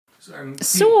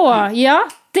Så, ja.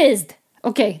 Test.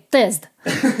 Okej, test.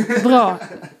 Bra.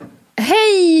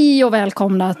 Hej och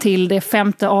välkomna till det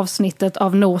 5:e avsnittet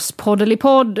av Nors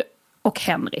Poddelipodd och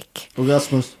Henrik.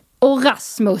 Och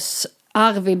Rasmus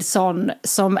Arvidsson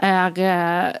som är...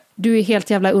 du är helt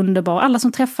jävla underbar. Alla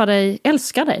som träffar dig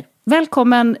älskar dig.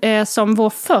 Välkommen som vår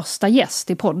första gäst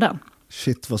i podden.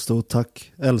 Shit, vad stort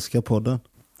tack. Älskar podden.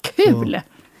 Kul! Ja.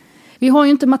 Vi har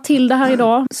ju inte Matilda här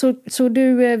idag, så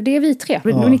du, det är vi tre.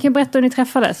 Ja. Ni kan berätta hur ni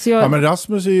träffades. Ja, men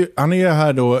Rasmus är ju, han är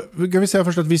här då. Kan vi säga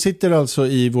först att vi sitter alltså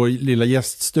i vår lilla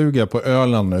gäststuga på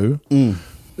Öland nu.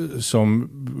 Som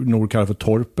Nor kallar för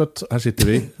Torpet. Här sitter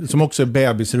vi. Som också är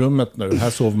bebisrummet nu. Här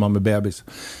sover man med bebis.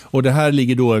 Och det här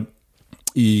ligger då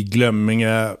i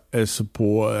Glömminge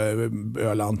på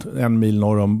Öland. 1 mil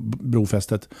norr om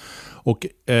brofästet. Och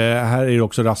här är det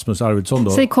också Rasmus Arvidsson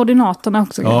då. Säg koordinaterna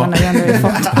också. Ja.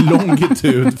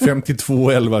 Longitud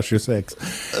 52 11 26.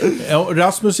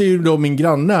 Rasmus är ju då min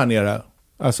granne här nere.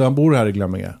 Alltså han bor här i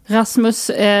Glömminge.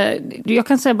 Rasmus, jag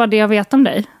kan säga bara det jag vet om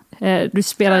dig. Du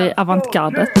spelar i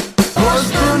Avantgardet.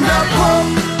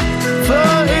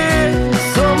 För er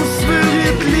som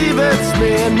svurit livets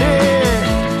mening.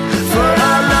 För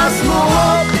alla små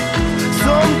hopp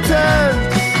som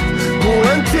tänds på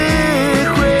en tesked.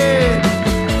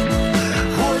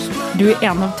 Du är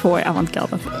en av 2 i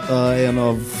Avantgardet. En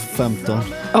av 15.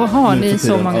 Jaha, ni är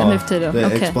så många nu för tiden. Det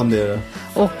expanderar.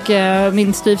 Och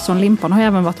min styvson Limpan har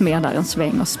även varit med där en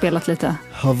sväng och spelat lite.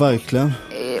 Ja, verkligen.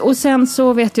 Och sen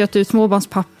så vet jag att du är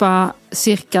småbarnspappa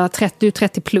cirka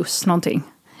 30 plus någonting.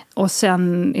 Och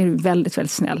sen är du väldigt,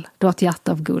 väldigt snäll. Du har ett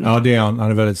hjärta av guld. Ja, det är han.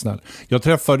 Han är väldigt snäll. Jag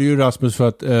träffade ju Rasmus för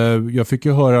att jag fick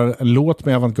ju höra en låt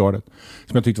med Avantgardet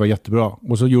som jag tyckte var jättebra.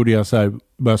 Och så gjorde jag så här,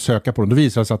 började söka på den. Då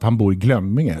visade det sig att han bor i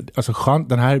Glömminge. Alltså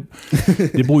den här,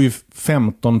 det bor ju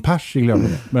 15 pers i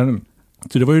Glömminge. Men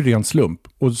så det var ju ren slump.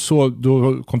 Och så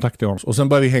då kontaktade jag honom. Och sen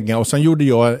började vi hänga. Och sen gjorde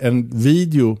jag en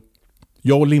video.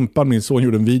 Jag och Limpan, min son,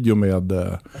 gjorde en video med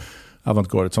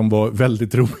Avantgardet som var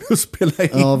väldigt rolig att spela in.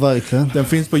 Ja, verkligen. Den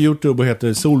finns på YouTube och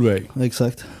heter Solveig.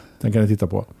 Exakt. Den kan ni titta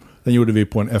på. Den gjorde vi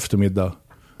på en eftermiddag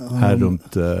här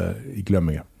runt i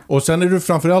Glömminge. Och sen är du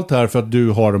framförallt här för att du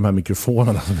har de här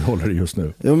mikrofonerna som vi håller i just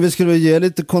nu. Ja, men vi skulle ge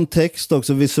lite kontext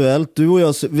också visuellt. Du och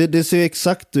jag, det ser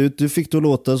exakt ut. Du fick då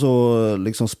låta så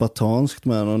liksom spartanskt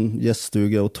med någon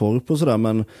gäststuga och torp och sådär.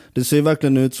 Men det ser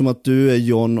verkligen ut som att du är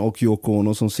John och Yoko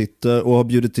Ono som sitter och har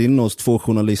bjudit in oss 2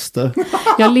 journalister.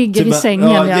 Jag ligger i sängen.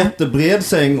 Ja, jättebred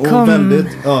säng och kom, väldigt...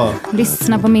 Ja.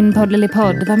 Lyssna på min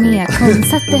poddelipodd. Var med. Kom,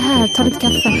 sätt dig här. Ta lite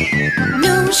kaffe.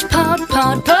 Nors podd.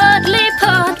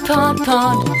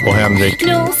 Och Henrik.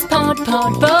 Nors podd,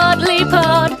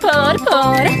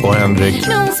 Och Henrik.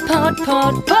 Nors podd.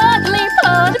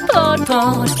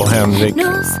 Och Henrik.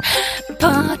 Nors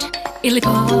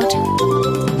poddelipodd.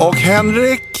 Och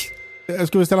Henrik! Jag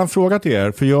skulle ställa en fråga till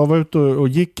er. För jag var ute och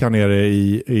gick här nere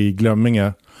i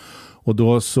Glömminge. Och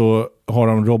då så har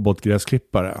de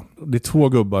robotgräsklippare. Det är 2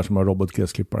 gubbar som har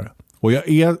robotgräsklippare. Och jag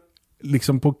är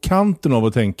liksom på kanten av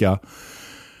att tänka...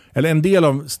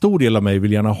 Eller stor del av mig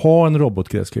vill gärna ha en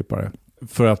robotgräsklippare.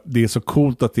 För att det är så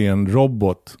coolt att det är en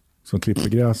robot som klipper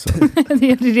gräset.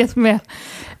 Det är det som är...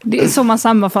 Det är som man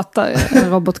sammanfattar en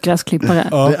robotgräsklippare.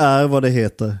 Ja. Det är vad det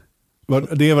heter.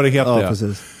 Det är vad det heter, ja.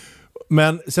 Precis.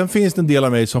 Men sen finns det en del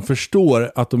av mig som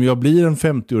förstår att om jag blir en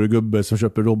 50-årig gubbe som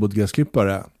köper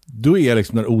robotgräsklippare, då är jag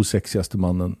liksom den osexigaste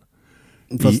mannen.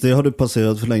 Fast det har du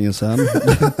passerat för länge sedan.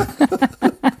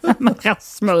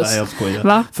 Rasmus. Nej, jag skojar.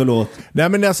 Va? Förlåt. Nej,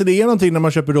 men alltså det är någonting när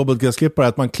man köper robotgräsklippare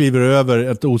att man kliver över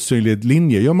ett osynligt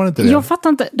linje. Gör man inte det? Jag fattar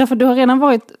inte. Därför du har redan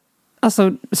varit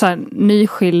alltså, så här,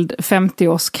 nyskild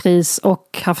 50-årskris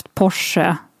och haft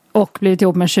Porsche och blivit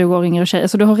ihop med en 20-åring och tjej.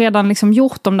 Så du har redan liksom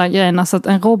gjort de där grejerna så att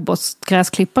en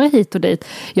robotgräsklippare hit och dit.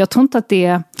 Jag tror inte att det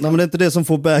är... Nej, men det är inte det som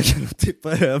får bägaren att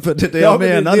tippa över. Det är det jag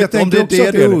menar. Om det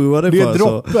är det du oroar dig för. Det är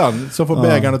droppen som får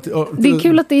bägaren att... Det är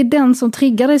kul att det är den som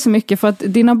triggar dig så mycket. För att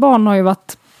dina barn har ju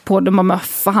varit på dem och bara,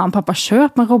 fan pappa,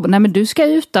 köp en robot. Nej, men du ska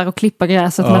ut där och klippa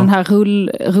gräset med den här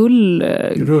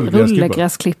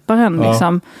rullgräsklipparen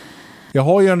liksom. Jag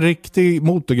har ju en riktig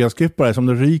motorgräsklippare som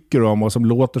det ryker om och som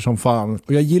låter som fan.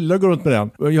 Och jag gillar att gå runt med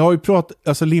den. Jag har ju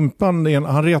alltså Limpan,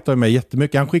 han retar mig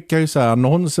jättemycket. Han skickar ju så här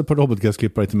annonser på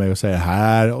robotgräsklippare till mig och säger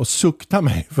här och suktar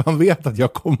mig. För han vet att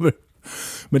jag kommer.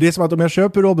 Men det är som att om jag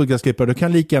köper robotgräsklippare då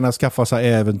kan jag lika gärna skaffa så här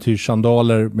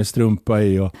äventyrssandaler med strumpa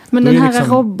i. Men den här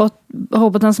liksom...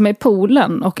 roboten som är i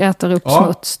poolen och äter upp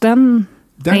smuts, den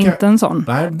är inte en sån.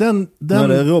 Nej, den... Men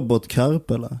det är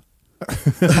robotkarp eller?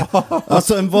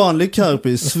 Alltså en vanlig karp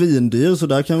är svindyr, så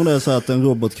där kan det säga att en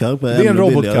robotkarp är Det är en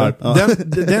robotkarp. Ja.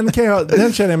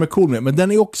 Den känner jag mig cool med. Men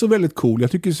den är också väldigt cool.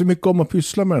 Jag tycker så mycket om att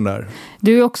pyssla med den där.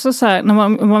 Du är också så här,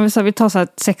 när man vill ta så här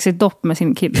ett sexigt dopp med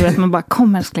sin kid. Du vet, man bara,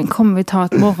 kom älskling, kom vi tar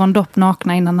ett morgondopp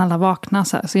nakna innan alla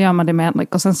vaknar. Så gör man det med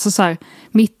Henrik. Och sen så här,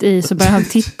 mitt i så börjar han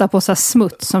titta på så här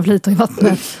smuts som flyter i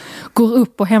vattnet. Går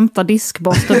upp och hämtar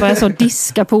diskborst och börjar så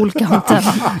diska poolkanten.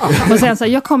 Och sen så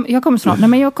här, jag kommer snart. Nej,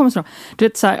 men jag kommer snart. Du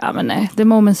vet så här, ja men nej, the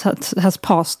moment has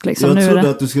passed liksom. Jag nu trodde är det...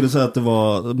 att du skulle säga att det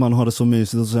var, man har det så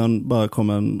mysigt och sen bara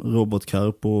kommer en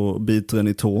robotkarp och biter den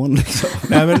i tån liksom.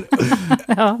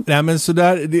 Nej men så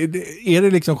där, är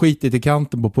det liksom skitigt i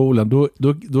kanten på poolen,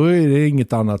 då är det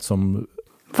inget annat som...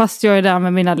 Fast jag är där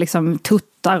med mina liksom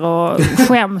tuttar och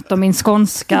skämt och min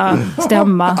skånska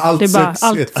stämma.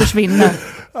 Allt försvinner.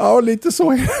 Ja, lite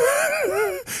så.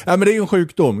 Ja, men det är ju en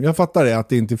sjukdom. Jag fattar det, att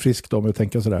det inte är friskt om jag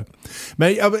tänker sådär.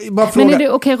 Men jag bara fråga... Men är det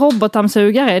okej,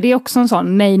 robotdammsugare? Det är också en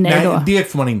sån nej då? Nej,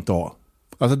 det får man inte ha.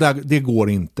 Alltså det går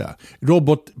inte.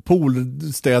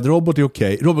 Poolstädrobot är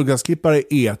okej. Robotgräsklippare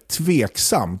är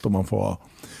tveksamt om man får ha.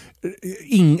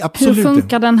 Absolut. Hur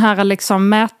funkar den här liksom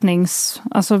mätnings...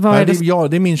 Alltså, vad är det? Ja,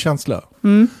 det är min känsla.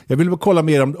 Jag vill bara kolla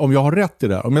mer om jag har rätt i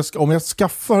det. Om jag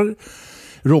skaffar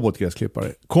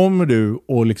robotgräsklippare, kommer du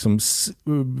att liksom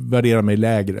värdera mig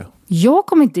lägre? Jag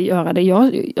kommer inte göra det.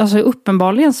 Alltså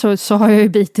uppenbarligen så har jag ju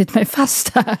bitit mig fast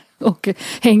här och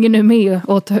hänger nu med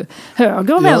åt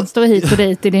höger och vänster och hit och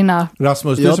dit i dina...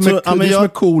 Rasmus, du som är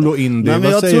cool och indie,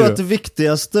 vad jag säger tror du? att det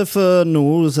viktigaste för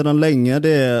Nor sedan länge, det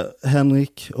är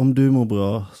Henrik, om du mår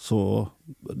bra så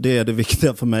det är det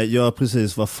viktiga för mig. Gör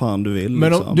precis vad fan du vill. Men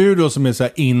liksom. om du då som är så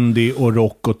här indie och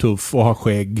rock och tuff och har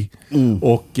skägg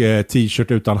och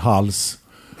t-shirt utan hals.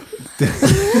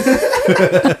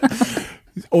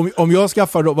 Om jag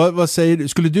skaffar, vad säger du?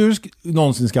 Skulle du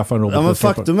någonsin skaffa en robot? Ja, men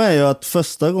faktum är ju att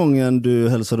första gången du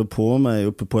hälsade på mig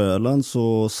uppe på Öland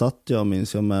så satt jag,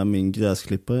 minns jag, med min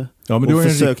gräsklippare och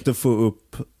försökte få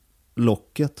upp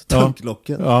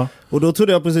tanklocket. Ja. Och då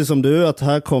trodde jag precis som du att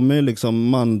här kommer liksom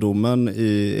mandomen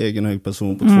i egen hög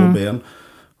person på 2 ben.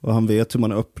 Och han vet hur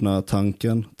man öppnar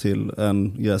tanken till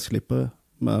en gräsklippare.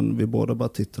 Men vi båda bara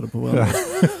tittade på varandra.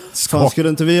 Fan, skulle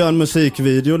inte vi göra en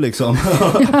musikvideo liksom?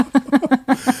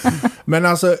 Men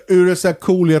alltså, ur ett så här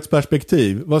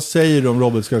coolhetsperspektiv, vad säger du om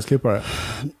robotgräsklippare?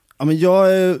 Ja, men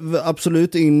jag är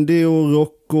absolut indie och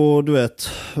rock och du vet,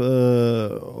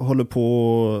 håller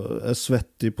på, är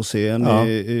svettig på scen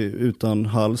utan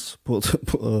hals på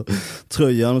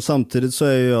tröjan. Och samtidigt så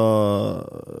är jag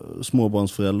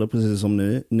småbarnsförälder precis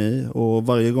som ni. Och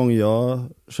varje gång jag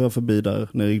kör förbi där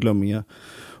nere i Glömminge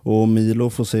och Milo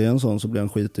får se en sån så blir han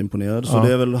skitimponerad. Så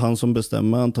det är väl han som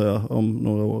bestämmer, antar jag, om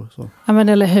några år. Så. Ja, men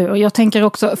eller hur. Jag tänker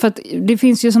också, för att det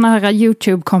finns ju såna här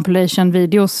YouTube compilation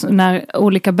videos när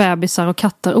olika bebisar och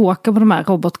katter åker på de här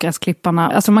robotgräsklipparna.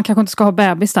 Alltså man kanske inte ska ha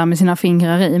bebis där med sina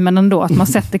fingrar i, men ändå att man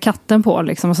sätter katten på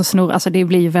liksom och så snurrar. Alltså det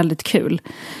blir ju väldigt kul.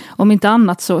 Om inte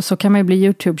annat så kan man ju bli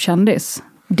YouTube-kändis.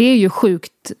 Det är ju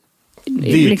sjukt.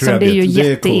 Det är ju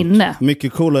jätteinne.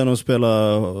 Mycket coolare än att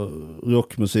spela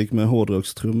rockmusik med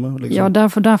hårdrockstrummor. Liksom. Ja,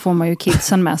 där får man ju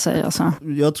kidsen med sig. Alltså.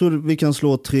 Jag tror vi kan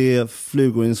slå 3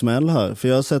 flugor i en smäll här. För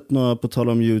jag har sett några, på tal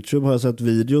om YouTube, har jag sett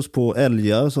videos på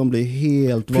älgar som blir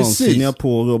helt vansinniga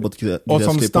på robotgräsklippare. Och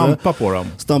som stampar på dem.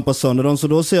 Stampar sönder dem. Så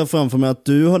då ser jag framför mig att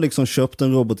du har liksom köpt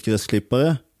en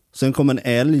robotgräsklippare. Sen kommer en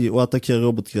älg och attackerar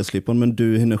robotgräsklipparen, men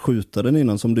du hinner skjuta den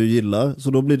innan som du gillar.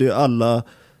 Så då blir det ju alla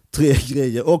 3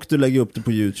 grejer och du lägger upp det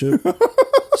på YouTube.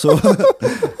 Så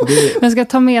Man ska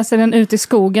ta med sig den ut i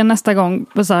skogen nästa gång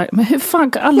och så här, men hur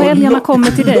fan, alla älgarna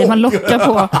kommer till dig, man lockar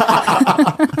på.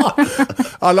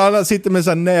 Alla sitter med så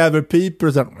här näverpiper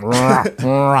och så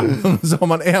här. Så har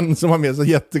man en som har med så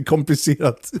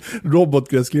jättekomplicerat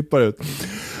robotgräsklippare ut.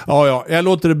 Ja, jag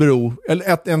låter det bero.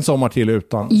 Eller en sommar till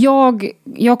utan.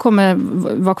 Jag kommer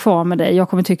vara kvar med dig. Jag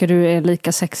kommer tycka du är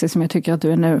lika sexig som jag tycker att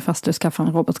du är nu, fast du skaffar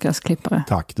en robotgräsklippare.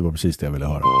 Tack, det var precis det jag ville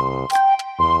höra.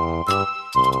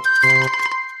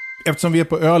 Eftersom vi är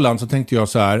på Öland så tänkte jag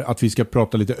så här att vi ska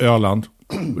prata lite Öland,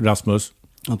 Rasmus.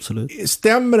 Absolut.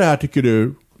 Stämmer det här, tycker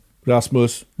du,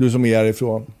 Rasmus, du som är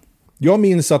härifrån? Jag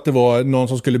minns att det var någon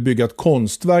som skulle bygga ett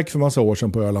konstverk för massa år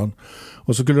sedan på Öland.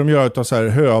 Och så skulle de göra utav så här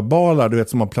höbalar, du vet,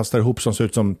 som man plastar ihop som ser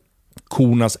ut som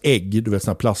kornas ägg, du vet,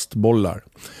 såna här plastbollar.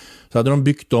 Så hade de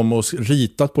byggt dem och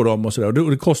ritat på dem och sådär.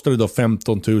 Och det kostade då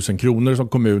 15 000 kronor som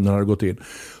kommunen hade gått in.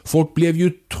 Folk blev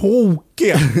ju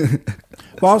tokiga.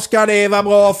 Vad ska det vara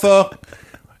bra för?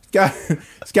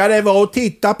 ska det vara att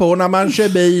titta på när man kör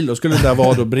bil? Då skulle det där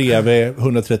vara då bredvid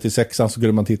 136 så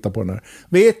skulle man titta på den här.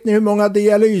 Vet ni hur många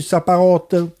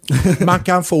dialysapparater man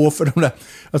kan få för de där?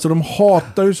 Alltså de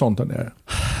hatar ju sånt där.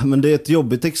 Men det är ett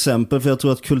jobbigt exempel, för jag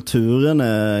tror att kulturen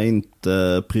är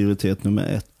inte prioritet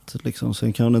nummer 1. Liksom.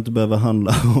 Sen kan det inte behöva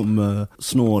handla om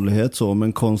snålighet så,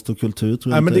 men konst och kultur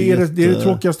tror jag men det är det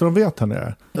tråkigaste de vet här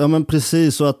nere. Ja men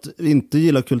precis, så att inte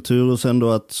gilla kultur och sen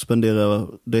då att spendera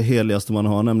det heligaste man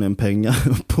har, nämligen pengar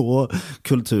på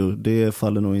kultur, det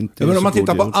faller nog inte. Men om man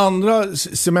tittar på andra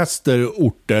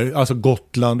semesterorter, alltså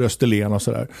Gotland, Österlen och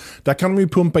sådär, där kan de ju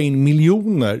pumpa in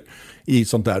miljoner i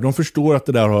sånt där. De förstår att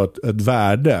det där har ett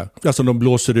värde. Alltså de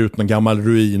blåser ut en gammal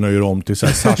ruin och gör om till så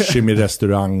här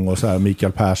sashimi-restaurang och så här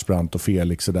Mikael Persbrandt och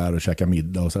Felix och där och käka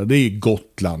middag och så här. Det är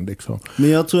Gotland liksom. Men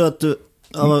jag tror att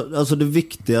alltså det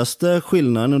viktigaste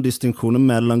skillnaden och distinktionen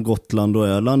mellan Gotland och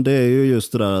Öland, det är ju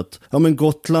just det där att men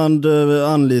Gotland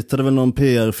anlitade väl någon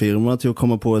PR-firma till att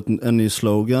komma på en ny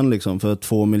slogan liksom för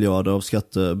 2 miljarder av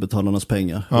skattebetalarnas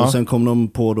pengar. Ja. Och sen kom de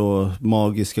på då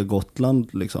magiska Gotland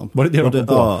liksom. Var det de kom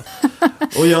på? Ja.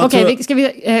 Okej, ska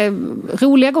vi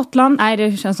roliga Gotland? Nej,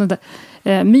 det känns inte.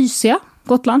 Mysiga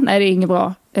Gotland? Nej, det är inget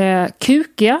bra.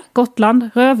 Kukiga Gotland?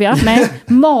 Röviga? Nej,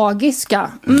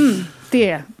 magiska.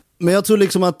 Det. Men jag tror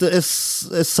liksom att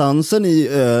essensen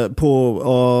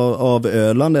av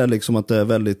Öland är liksom att det är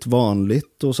väldigt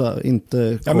vanligt och så här,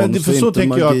 inte konst och inte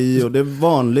magi, och det är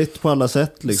vanligt på alla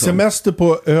sätt liksom. Semester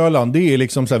på Öland, det är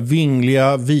liksom så här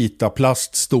vingliga vita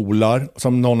plaststolar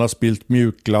som någon har spilt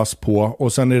mjukglass på,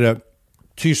 och sen är det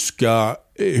tyska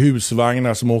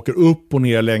husvagnar som åker upp och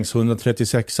ner längs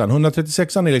 136an.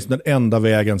 136an är liksom den enda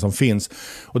vägen som finns,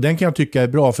 och den kan jag tycka är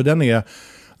bra, för den är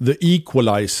the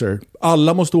equalizer.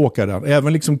 Alla måste åka den.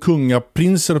 Även liksom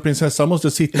prinsen och prinsessan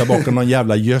måste sitta bakom någon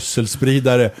jävla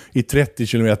gödselspridare i 30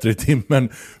 km i timmen.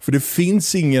 För det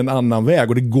finns ingen annan väg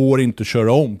och det går inte att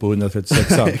köra om på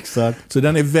 136. Exakt. Så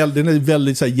den är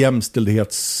väldigt så här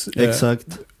jämställdhets... Exakt.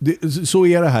 Så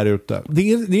är det här ute.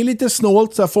 Det är lite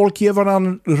snålt. Så här, folk ger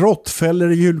varandra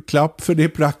råttfällor i julklapp för det är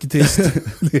praktiskt.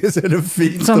 Det är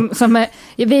fint.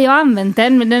 Vi har använt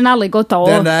den, men den har aldrig gått av.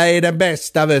 Den är den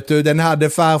bästa, vet du. Den hade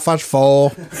farfars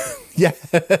far. Yeah.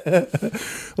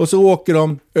 Och så åker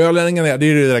de ölänningarna, det är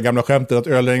ju det där gamla skämtet att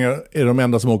ölänningar är de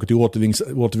enda som åker till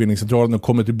återvinningscentralen och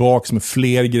kommer tillbaka med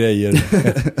fler grejer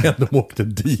än de åkte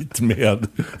dit med.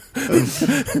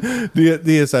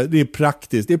 Det är så här, det är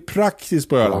praktiskt. Det är praktiskt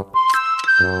på Öland.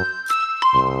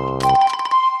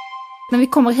 När vi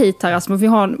kommer hit här, Rasmus,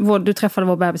 du träffade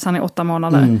vår bebis, han är 8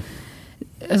 månader.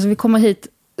 Alltså vi kommer hit.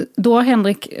 Då har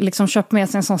Henrik liksom köpt med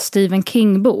sig en sån Stephen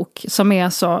King-bok som är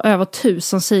så över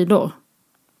 1000 sidor.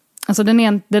 Alltså den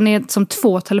är som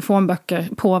 2 telefonböcker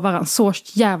på varandra. Så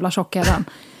jävla tjock är den.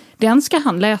 Den ska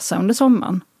han läsa under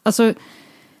sommaren. Alltså,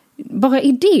 bara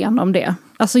idén om det.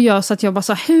 Alltså gör så att jag bara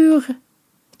så hur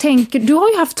tänker... Du har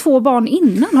ju haft 2 barn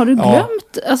innan, har du glömt?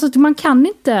 Ja. Alltså man kan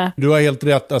inte... Du har helt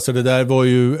rätt, alltså det där var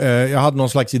ju... jag hade någon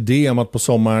slags idé om att på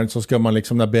sommaren så ska man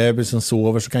liksom, när bebisen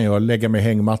sover så kan jag lägga mig i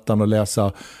hängmattan och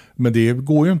läsa. Men det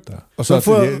går ju inte. Alltså,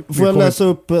 får jag läsa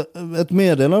upp ett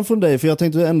meddelande från dig? För jag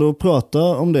tänkte ändå prata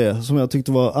om det som jag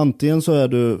tyckte var, antingen så är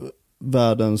du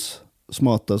världens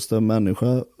smartaste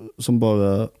människa som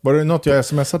bara... Var det något jag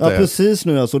smsat dig? Ja, precis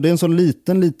nu alltså. Det är en sån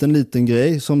liten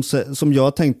grej som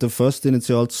jag tänkte först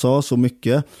initialt sa så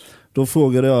mycket. Då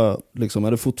frågade jag liksom,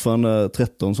 är det fortfarande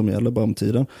 13 som gäller bara om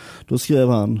tiden? Då skrev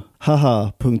han,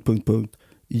 haha, ...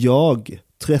 Jag,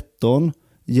 13,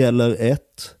 gäller 1.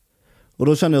 Och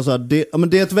då kände jag så här,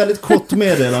 det är ett väldigt kort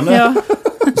meddelande. Ja.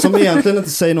 Som egentligen inte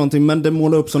säger någonting, men det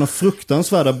målar upp sådana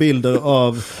fruktansvärda bilder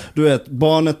av, du vet,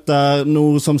 barnet där,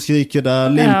 Nor som skriker där,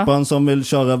 Limpan som vill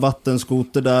köra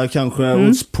vattenskoter där kanske,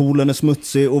 och poolen är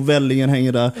smutsig och vällingen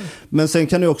hänger där. Men sen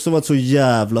kan det också vara ett så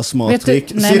jävla smart trick.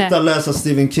 Sitta och läsa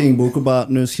Stephen King-bok och bara,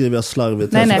 nu skriver jag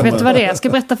slarvigt. Nej, vet du vad det är? Jag ska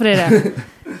berätta för dig det.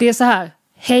 Det är så här,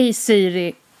 hej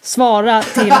Siri, svara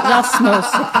till Rasmus,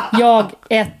 jag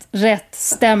 1 rätt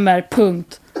stämmer,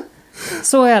 punkt.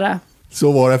 Så är det.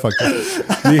 Så var det faktiskt.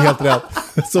 Det är helt rätt.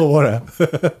 Så var det.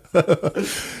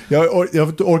 Jag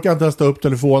orkar inte ens ta upp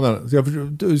telefonen. Så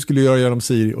jag skulle göra genom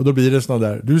Siri. Och då blir det såna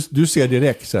där. Du ser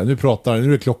direkt så här. Nu pratar han. Nu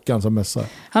är det klockan som mässar.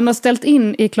 Han har ställt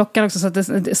in i klockan också.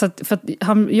 För att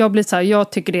jag blir så här.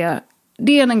 Jag tycker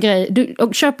det är en grej.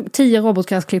 Köp 10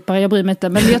 robotgräsklippare, jag bryr mig inte.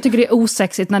 Men jag tycker det är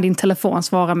osexigt när din telefon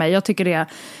svarar mig. Jag tycker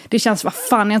det känns, vad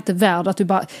fan är inte värd att du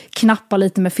bara knappar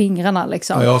lite med fingrarna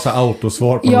liksom. Ja, jag har så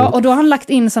autosvar på något. Och då har han lagt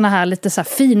in såna här lite så här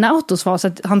fina autosvar så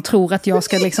att han tror att jag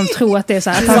ska liksom tro att det är så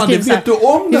här. Fan, det vet du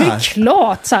om det här? Det är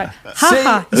klart så här.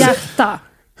 Haha, hjärta.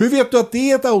 Hur vet du att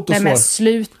det är ett autosvar? Nej men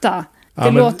sluta.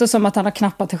 Det låter som att han har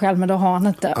knappat det själv, men det har han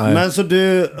inte. Nej. Men så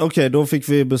okej, då fick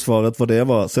vi besvarat vad det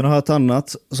var. Sen har jag ett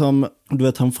annat som, du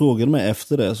vet, han frågade mig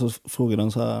efter det, så frågade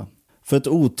han så här: för ett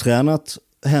otränat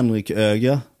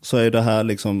Henrik-öga så är det här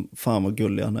liksom, fan vad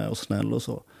gullig han är och snäll och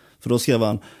så. För då skrev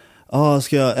han,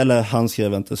 eller han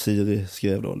skrev inte, Siri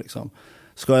skrev då liksom,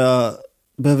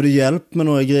 behöver du hjälp med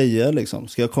några grejer liksom?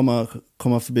 Ska jag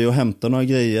komma förbi och hämta några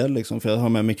grejer liksom, för jag har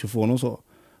med mikrofon och så.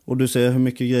 Och du ser hur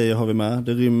mycket grejer har vi med.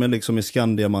 Det rymmer liksom i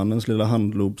Skandiamannens lilla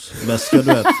handlobsväska, du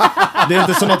vet. Det är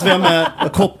inte som att vi har med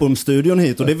Koppum-studion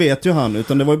hit, och det vet ju han.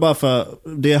 Utan det var ju bara för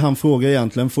det han frågar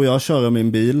egentligen: får jag köra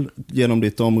min bil genom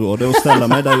ditt område och ställa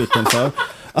mig där utanför?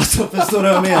 Alltså, förstår du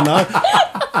vad jag menar?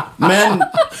 Men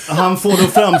han får då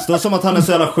framstå som att han är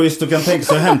så jävla schysst och kan tänka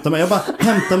sig att hämta mig. Jag bara,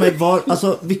 hämta mig var?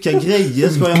 Alltså, vilka grejer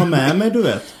ska jag ha med mig, du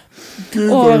vet?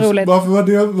 Gud,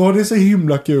 varför var det så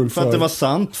himla kul för att det var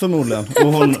sant förmodligen.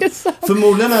 Och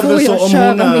förmodligen är det väl så om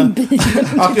hon är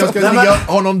att jag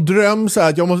ska ha någon dröm så här,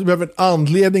 att jag måste behöva en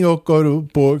anledning att gå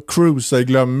på cruise i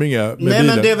Glömminge med bilen.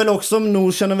 Men det är väl också,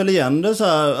 Nor känner väl igen det så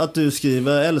här, att du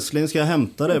skriver: älskling, ska jag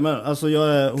hämta dig? Men alltså, jag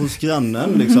är hos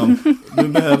grannen liksom. Du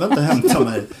behöver inte hämta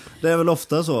mig. Det är väl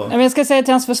ofta så. Men jag ska säga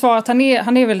till hans försvar att han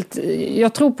är väldigt,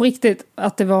 jag tror på riktigt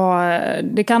att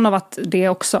det kan ha varit det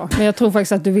också. Men jag tror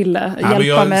faktiskt att du ville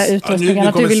hjälpa med utrustningen,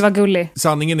 att du vill vara gullig.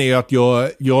 Sanningen är att jag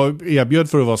erbjöd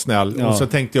för att vara snäll, och så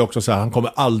tänkte jag också så här, han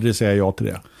kommer aldrig säga ja till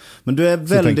det. Men du är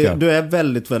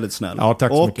väldigt, väldigt snäll. Ja,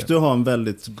 tack så mycket. Och du har en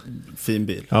väldigt fin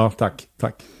bil. Ja, tack.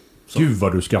 Så. Gud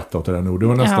vad du skrattade åt det där nu. Det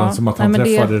var nästan som att han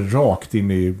träffade rakt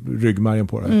in i ryggmärgen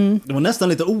på dig. Det var nästan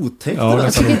lite otäckt. Ja, det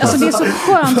är så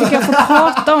skönt tycker jag att få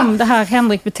prata om det här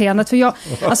Henrik-beteendet. För jag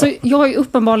är ju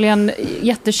uppenbarligen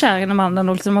jättekär i den mannen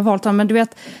och liksom har valt honom. Men du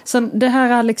vet, så det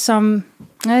här är liksom...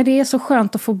 Nej, det är så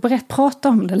skönt att få prata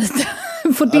om det lite.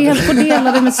 få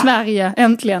dela det med Sverige,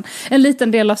 äntligen. En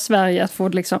liten del av Sverige att få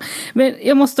liksom. Men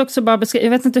jag måste också bara beskriva,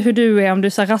 jag vet inte hur du är, om du är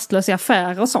så rastlös i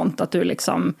affärer och sånt, att du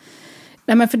liksom...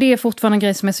 Nej, men för det är fortfarande en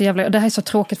grej som är så jävla... Det här är så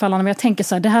tråkigt för alla, men jag tänker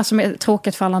så här, det här som är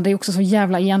tråkigt för alla, det är också så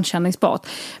jävla igenkänningsbart.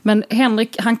 Men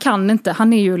Henrik, han kan inte,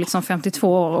 han är ju liksom 52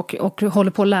 år och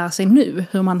håller på att lära sig nu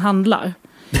hur man handlar.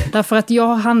 Därför att jag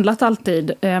har handlat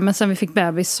alltid, men sen vi fick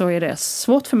bebis så är det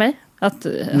svårt för mig att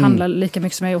handla lika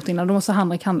mycket som jag gjort innan. Då måste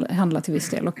Henrik handla till viss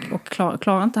del och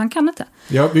klarar inte, han kan inte.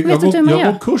 Jag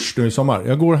går kurs nu i sommar.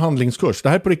 Jag går handlingskurs. Det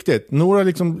här är på riktigt. Nor har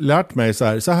liksom lärt mig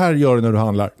så här gör du när du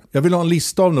handlar. Jag vill ha en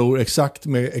lista av Nor exakt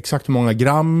hur många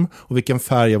gram och vilken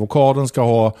färg avokadon ska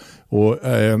ha och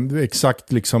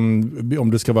exakt liksom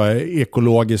om det ska vara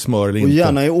ekologiskt smör eller inte. Och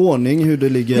gärna i ordning hur det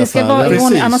ligger i affären. Det ska vara i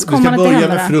ordning, annars kommer man inte börja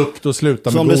hända med frukt och sluta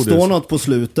med som godis. Det står något på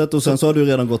slutet och sen så har du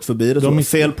redan gått förbi det. Så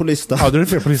fel på listan. Ja, det är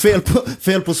fel på listan.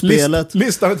 Fel på spelet.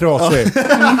 Listan är trasig.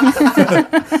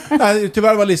 Nej,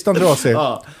 tyvärr var listan trasig.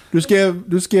 Ja.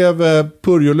 Du skrev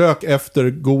purjolök efter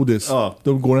godis. Ja.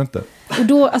 Då går det inte. Och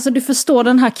då, alltså du förstår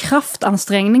den här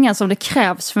kraftansträngningen som det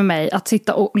krävs för mig att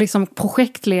sitta och liksom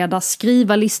projektleda,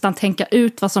 skriva listan, tänka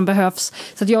ut vad som behövs.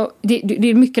 Så att det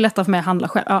är mycket lättare för mig att handla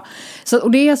själv. Ja. Så,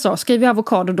 och det är så, skriver jag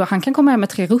avokado då, han kan komma hem med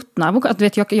 3 ruttna avokado.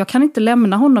 Jag kan inte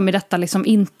lämna honom i detta liksom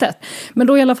inte. Men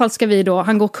då i alla fall ska vi då,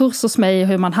 han går kurs hos mig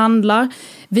hur man handlar.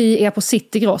 Vi är på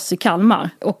City Gross i Kalmar.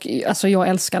 Och alltså jag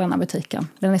älskar den här butiken.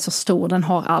 Den är så stor, den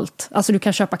har allt. Alltså du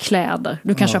kan köpa kläder,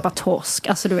 du kan köpa torsk.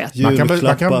 Alltså du vet.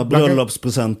 Julklappar,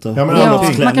 bröllopspresenter. Ja,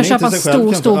 man kan köpa en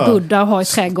stor Buddha och ha i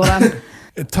trädgården.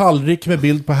 Tallrik med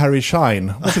bild på Harry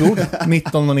Shine. Varsågod.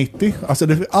 1990. Alltså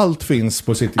allt finns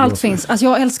på City Gross. Allt finns. Alltså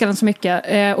jag älskar den så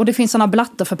mycket. Och det finns såna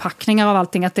blatteförpackningar av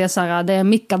allting. Att det är så här, det är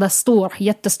mycket, det står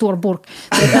jättestor burk.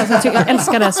 Alltså, jag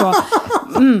älskar det så.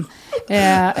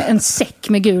 En säck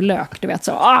med gul lök, du vet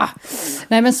så.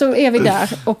 Nej, men så är vi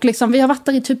där. Och liksom, vi har varit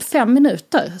där i typ 5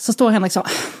 minuter. Så står Henrik så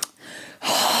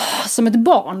som ett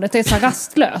barn. Det är så här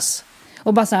rastlös.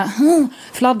 Och bara så här,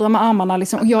 fladdrar med armarna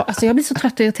liksom. Och jag blir så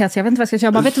trött och irriterad så jag vet inte vad jag ska göra.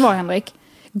 Jag bara, vet du vad Henrik?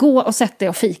 Gå och sätt dig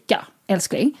och fika,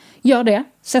 älskling. Gör det.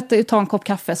 Sätt dig och ta en kopp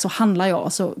kaffe så handlar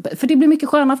jag. För det blir mycket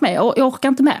skönare för mig. Jag orkar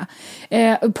inte med.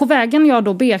 På vägen jag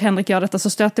då ber Henrik göra detta så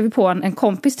stöter vi på en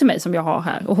kompis till mig som jag har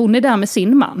här. Och hon är där med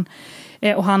sin man.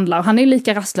 Och handlar. Han är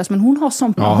lika rastlös men hon har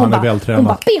sånt. Ja,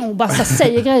 hon bara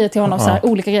säger grejer till honom så här,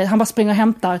 olika grejer. Han bara springer och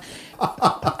hämtar.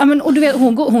 Och du vet,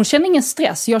 hon känner ingen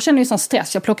stress. Jag känner ju sån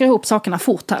stress. Jag plockar ihop sakerna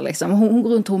fort här liksom. Hon går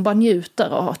runt och hon bara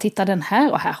njuter och tittar den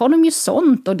här och här har de ju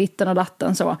sånt och ditten och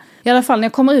datten så. I alla fall när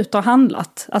jag kommer ut och har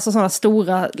handlat, alltså sådana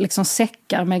stora liksom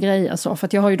säckar med grejer så, för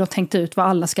att jag har ju då tänkt ut vad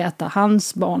alla ska äta,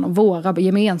 hans barn och våra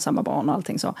gemensamma barn och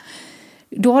allting så.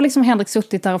 Då har liksom Henrik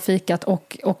suttit där och fikat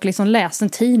och liksom läst en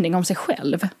tidning om sig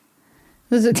själv.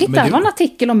 Titta, det var en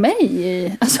artikel om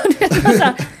mig. Alltså, du vet, så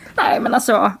här, Nej, men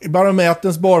alltså... I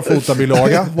Barometerns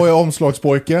barfotabilaga var jag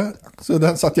omslagspojke. Så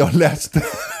den satt jag och läste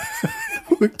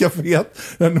på kaféet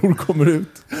när Nord kommer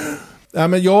ut. Nej,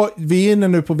 men vi är inne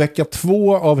nu på vecka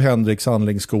 2 av Henriks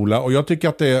handlingsskola. Och jag tycker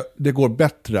att det går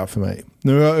bättre för mig.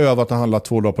 Nu har jag övat att handla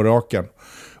 2 dagar på raken.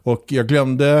 Och jag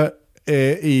glömde...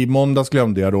 I måndags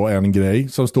glömde jag då en grej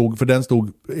som stod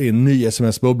i en ny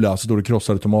sms-bubbla, så stod det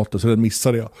krossade tomater, så den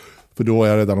missade jag. För då har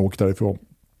jag redan åkt därifrån.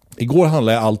 Igår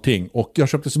handlade jag allting och jag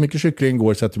köpte så mycket kyckling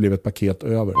igår så att det blev ett paket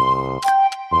över.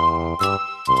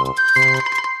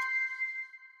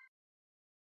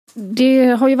 Det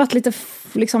har ju varit lite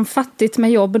liksom fattigt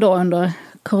med jobb då under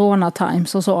Corona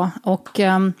Times och så. Och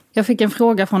jag fick en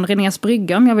fråga från Renés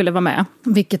Brygga om jag ville vara med.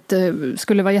 Vilket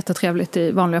skulle vara jättetrevligt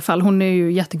i vanliga fall. Hon är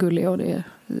ju jättegullig och det är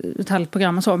ett härligt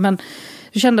program och så. Men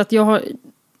jag kände att jag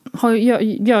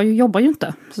jobbar ju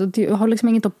inte. Så jag har liksom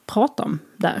inget att prata om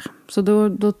där. Så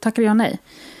då tackade jag nej.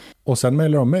 Och sen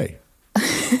mejlade de mig.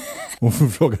 Och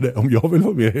frågade om jag vill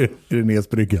vara med i Renés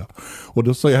Brygga. Och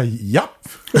då sa jag ja.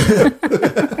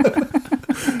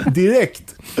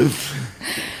 Direkt.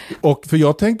 Och för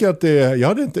jag tänker att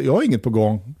jag har inget på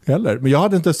gång heller. Men jag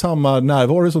hade inte samma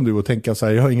närvaro som du och tänka så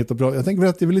här, jag har inget att prata. Jag tänker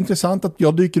att det är väl intressant att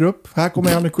jag dyker upp. Här kommer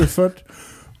Henrik Schyffert.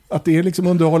 Att det är liksom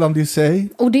underhållande i sig.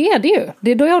 Och det är det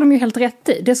ju. Då gör de ju helt rätt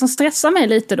i. Det som stressar mig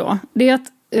lite då, det är att,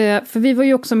 för vi var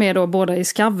ju också med då båda i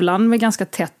Skavlan med ganska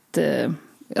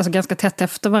tätt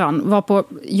efter varann. Varpå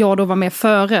jag då var med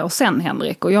före och sen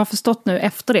Henrik. Och jag har förstått nu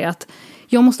efter det att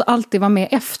jag måste alltid vara med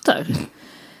efter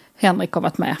Henrik har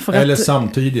varit med. Eller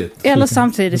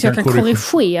samtidigt. Så jag kan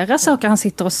korrigera saker han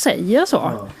sitter och säger så.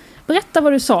 Ja. Berätta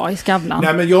vad du sa i Skavlan.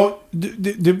 Nej, men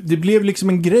det blev liksom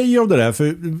en grej av det där.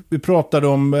 För vi pratade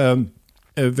om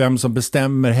vem som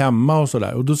bestämmer hemma och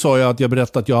sådär. Och då sa jag att jag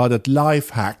berättade att jag hade ett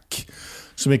lifehack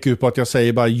som gick ut på att jag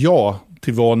säger bara ja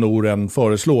till vad Noren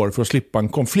föreslår för att slippa en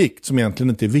konflikt som egentligen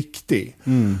inte är viktig.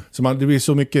 Så det blir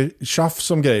så mycket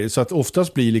tjafs om grejer så att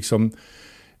oftast blir liksom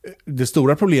det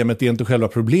stora problemet är inte själva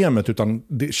problemet utan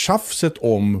tjafset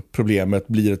om problemet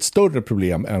blir ett större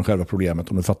problem än själva problemet,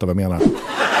 om du fattar vad jag menar.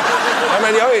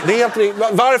 Det är helt,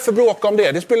 varför bråka om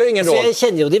det? Det spelar ingen roll. Jag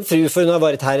känner ju din fru för hon har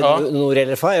varit här i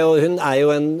Nord-LFA och hon är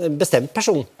ju en bestämd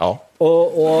person. Ja.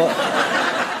 Och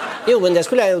jo, men det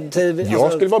skulle jag...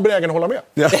 Jag skulle vara benägen att hålla med.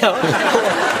 Ja.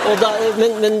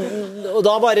 Och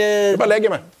då bara... Jag bara lägger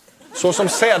mig. Så som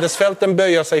sädesfälten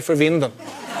böjer sig för vinden.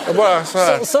 Jag bara så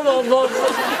här.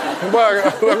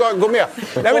 Jag bara gå med.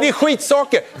 Nej, men det är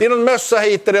skitsaker. Det är någon mössa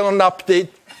hit och det är någon napp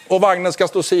dit. Och vagnen ska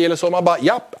stå si eller så. Man bara,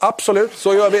 ja, absolut,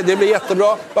 så gör vi. Det blir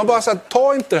jättebra. Man bara säger,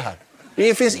 ta inte det här.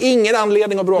 Det finns ingen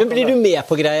anledning att bråka. Men blir du med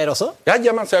på grejer också?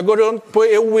 Jajamän, så jag går runt på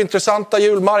ointressanta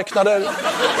julmarknader.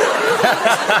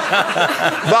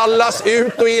 Vallas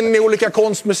ut och in i olika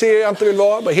konstmuseer jag inte vill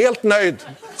vara. Bara helt nöjd.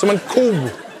 Som en ko.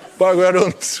 Bara går jag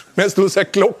runt med en stor så här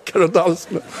klocka runt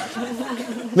halsen.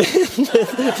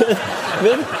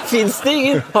 Men finns det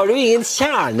ingen... Har du ingen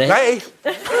kärna? Nej.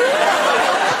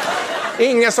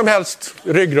 Ingen som helst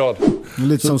ryggrad.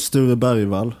 Lite som Sture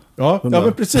Bergvall. Ja,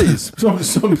 men precis.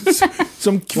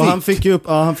 Som Kvick. Och han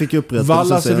fick ju upprättelse.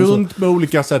 Vallas runt med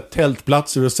olika så här,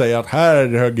 tältplatser och säger att här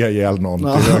högg jag ihjäl någon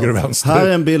till höger och vänster. Här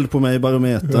är en bild på mig i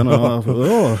Barometern.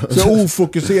 Så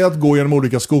ofokuserat går genom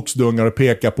olika skogsdungar och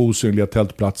pekar på osynliga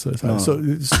tältplatser. Så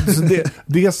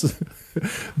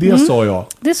det sa jag.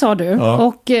 Det sa du. Ja.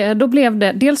 Och då blev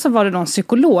det, dels så var det någon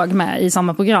psykolog med i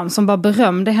samma program som bara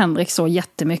berömde Henrik så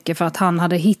jättemycket för att han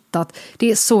hade hittat,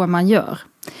 det är så man gör.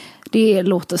 Det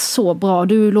låter så bra.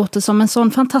 Du låter som en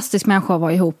sån fantastisk människa att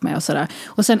vara ihop med och sådär.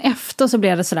 Och sen efter så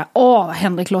blev det sådär,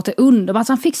 Henrik låter underbart.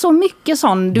 Alltså han fick så mycket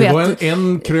sån, det var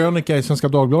en krönika i Svenska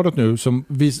Dagbladet nu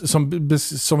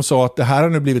som sa att det här har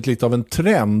nu blivit lite av en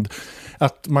trend.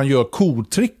 Att man gör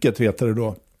kotricket, heter det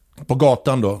då. På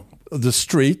gatan då. The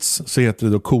Streets, så heter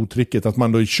det då kotricket, att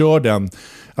man då kör den,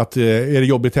 att är det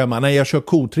jobbigt hemma? Nej, jag kör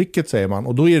kotricket, säger man.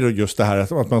 Och då är det just det här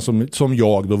att man som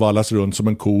jag då vallas runt som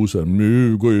en ko, så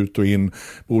nu går ut och in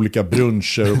på olika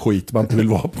bruncher och skit man inte vill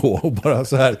vara på och bara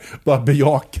så här, bara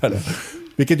bejaka det.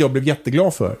 Vilket jag blev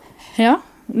jätteglad för. Ja.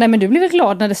 Nej, men du blir väl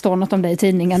glad när det står något om dig i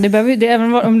tidningen.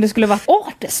 Även om det skulle vara,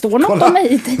 det står något Kolla. Om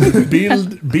mig i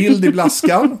tidningen. Bild i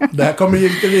blaskan. Det här kommer ju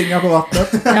inte ringa på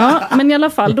vattnet. Ja, men i alla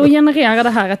fall, då genererar det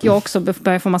här att jag också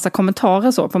börjar få massa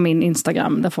kommentarer så på min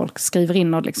Instagram. Där folk skriver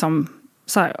in och liksom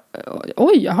så här,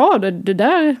 oj, jaha, det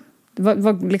där...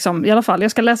 liksom, i alla fall,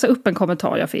 jag ska läsa upp en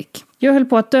kommentar jag fick. Jag höll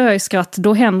på att dö i skratt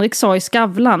då Henrik sa i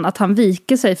Skavlan att han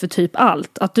viker sig för typ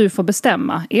allt, att du får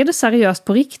bestämma. Är det seriöst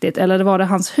på riktigt eller var det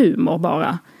hans humor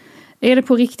bara? Är det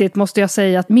på riktigt måste jag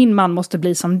säga att min man måste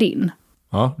bli som din.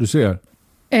 Ja, du ser.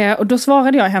 Och då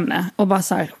svarade jag henne och bara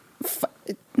så här,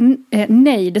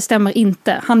 nej, det stämmer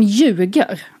inte. Han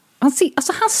ljuger. Han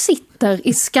sitter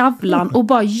i Skavlan och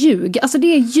bara ljuger. Alltså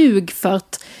det är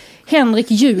ljugfört.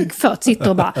 Henrik Ljugfört sitter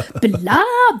och bara bla,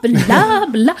 bla,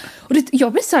 bla. Och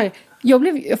jag blir så här...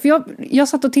 Jag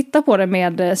satt och tittade på det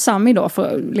med Sami då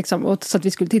liksom, så att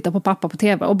vi skulle titta på pappa på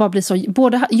tv och bara bli så,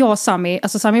 både jag och Sami,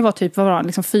 alltså Sami var typ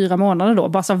liksom 4 månader då,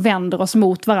 bara så vänder oss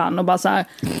mot varann och bara så här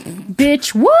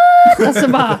bitch what? Alltså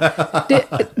bara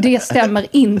det stämmer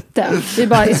inte. Vi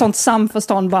bara i sånt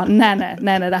samförstånd bara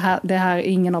nej det här är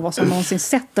ingen av oss som någonsin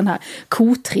sett den här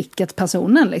kotricket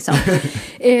personen liksom.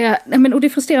 Och det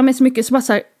frustrerar mig så mycket så bara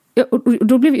så här.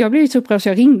 Jag blev så upprörd så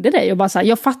jag ringde dig och bara så här,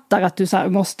 jag fattar att du så här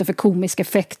måste för komisk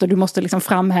effekt och du måste liksom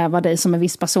framhäva dig som en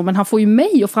viss person, men han får ju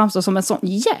mig att framstå som en sån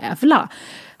jävla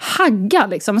hagga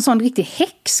liksom, en sån riktig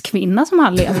häxkvinna som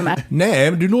han lever med.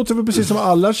 Nej, du låter väl precis som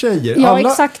alla tjejer. Ja,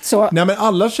 exakt så. Nej, men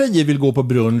alla tjejer vill gå på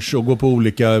brunch och gå på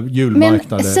olika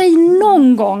julmarknader. Men säg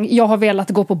någon gång jag har velat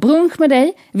gå på brunch med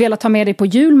dig, velat ta med dig på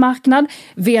julmarknad,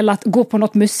 velat gå på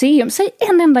något museum. Säg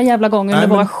en enda jävla gång under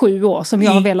våra 7 år som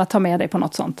jag har velat ta med dig på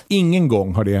något sånt. Ingen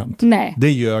gång har det hänt. Nej.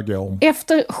 Det ljög jag om.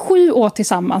 Efter 7 år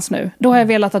tillsammans nu, då har jag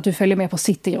velat att du följer med på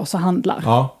City och så handlar.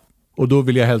 Ja. Och då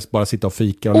vill jag helst bara sitta och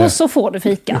fika. Och så får du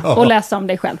fika och läsa om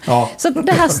dig själv. Ja. Så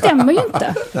det här stämmer ju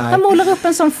inte. Han målar upp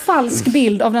en sån falsk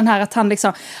bild av den här att han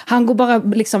liksom, han går bara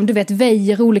liksom, du vet,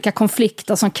 väjer olika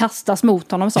konflikter som kastas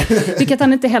mot honom. Så. Vilket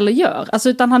han inte heller gör. Alltså,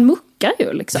 utan han muckar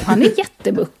ju liksom. Han är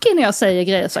jättemuckig när jag säger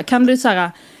grejer så.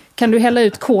 Kan du hälla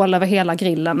ut kol över hela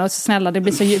grillen? Och snälla, det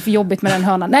blir så jobbigt med den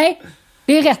hörnan. Nej,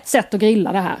 det är rätt sätt att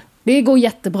grilla det här. Det går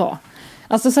jättebra.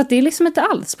 Alltså, så att det är liksom inte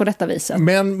alls på detta viset.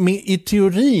 Men i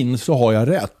teorin så har jag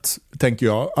rätt, tänker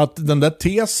jag. Att den där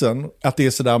tesen, att det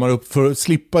är sådär man för att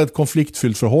slippa ett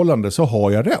konfliktfyllt förhållande, så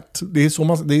har jag rätt. Det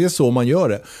är så man gör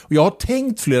det. Och jag har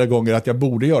tänkt flera gånger att jag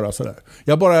borde göra sådär.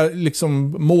 Jag bara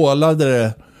liksom målade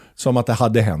det som att det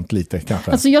hade hänt lite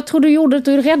kanske. Alltså jag tror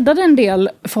du räddade en del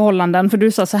förhållanden, för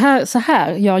du sa så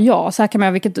här gör jag, så här kan man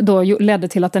göra, vilket då ledde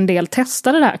till att en del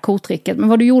testade det här kotricket. Men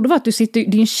vad du gjorde var att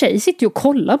din tjej sitter och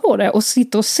kollar på det och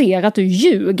sitter och ser att du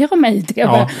ljuger om mig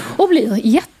och blir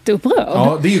jätteupprörd.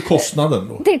 Ja, det är ju kostnaden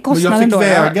då. Det är kostnaden. Men jag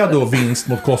fick väga då vinst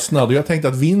mot kostnad, och jag tänkte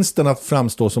att vinsten att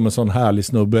framstå som en sån härlig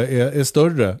snubbe är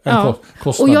större än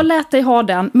kostnaden. Och jag lät dig ha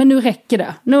den, men nu räcker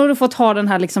det. Nu har du fått ha den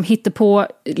här liksom hittepå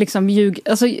liksom ljug.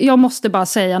 Alltså jag måste bara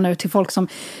säga nu till folk som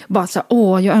bara så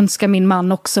jag önskar min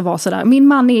man också var så där. Min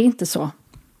man är inte så.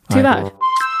 Tyvärr.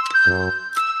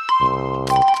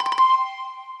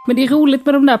 Men det är roligt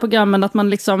med de där programmen att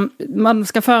man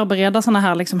ska förbereda såna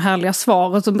här liksom härliga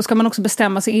svar, och så ska man också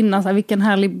bestämma sig innan så här, vilken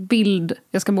härlig bild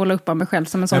jag ska måla upp av mig själv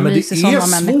som en sån mysig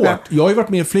sommarmänniska. Det är svårt. Jag har ju varit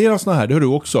med i flera såna här, det har du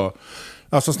också.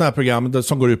 Alltså sådana här program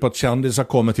som går ut på att kändisar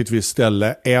kommer till ett visst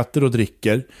ställe, äter och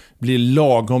dricker, blir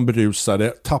lagom berusade,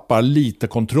 tappar lite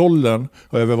kontrollen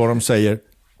över vad de säger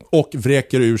och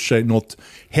vräker ur sig något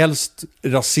helst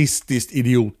rasistiskt,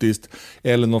 idiotiskt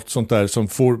eller något sånt där som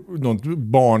får något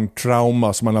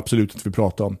barntrauma som man absolut inte vill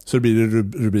prata om. Så det blir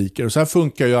det rubriker. Och så här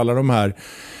funkar ju alla de här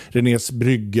Renés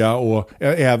brygga och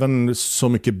även Så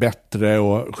mycket bättre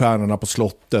och Stjärnorna på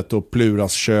slottet och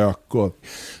Pluras kök. Så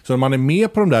när man är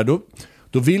med på de där,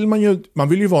 då vill man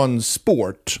vill ju vara en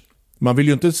sport. Man vill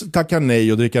ju inte tacka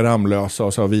nej och dricka Ramlösa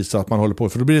och så visa att man håller på,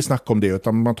 för då blir det snack om det,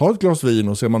 utan man tar ett glas vin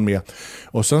och så är man med.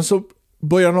 Och sen så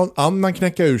börjar någon annan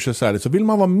knäcka ur sig så här, så vill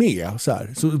man vara med så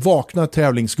här. Så vaknar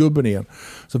tävlingsgubben igen.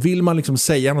 Så vill man liksom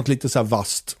säga något lite så här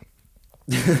vast.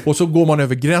 Och så går man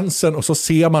över gränsen och så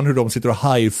ser man hur de sitter och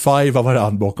high-fivar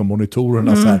varandra bakom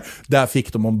monitorerna så här. Där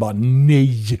fick de bara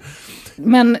nej.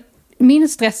 Men min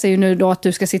stress är ju nu då att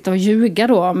du ska sitta och ljuga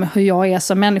då om hur jag är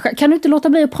som människa. Kan du inte låta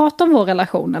bli att prata om vår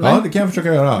relation, eller? Ja, det kan jag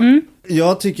försöka göra.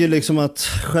 Jag tycker liksom att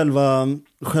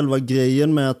själva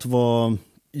grejen med att vara...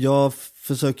 Jag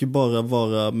försöker bara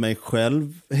vara mig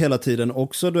själv hela tiden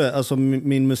också. Alltså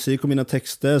min musik och mina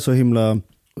texter är så himla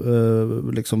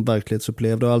liksom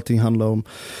verklighetsupplevda, och allting handlar om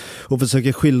att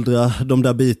försöka skildra de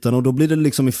där bitarna, och då blir det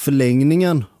liksom i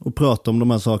förlängningen att prata om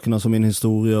de här sakerna som min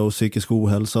historia och psykisk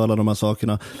ohälsa och alla de här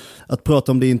sakerna. Att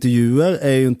prata om det i intervjuer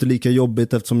är ju inte lika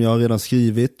jobbigt, eftersom jag har redan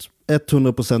skrivit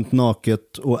 100%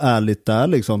 naket och ärligt där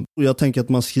liksom. Och jag tänker att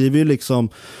man skriver ju liksom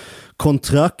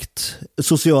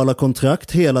sociala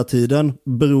kontrakt hela tiden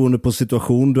beroende på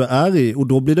situation du är i, och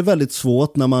då blir det väldigt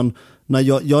svårt när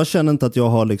jag känner inte att jag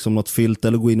har liksom något filter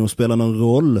eller går in och spelar någon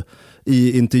roll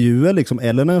i intervjuer liksom,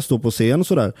 eller när jag står på scen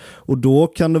sådär, och då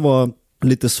kan det vara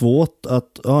lite svårt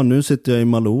att, nu sitter jag i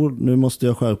Malou, nu måste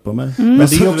jag skärpa mig. Men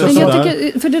det är också jag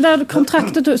tycker, för det där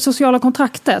kontraktet, sociala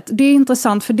kontraktet, det är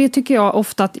intressant, för det tycker jag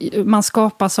ofta att man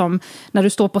skapar som, när du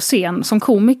står på scen som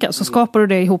komiker, så skapar du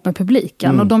det ihop med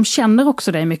publiken, och de känner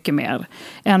också dig mycket mer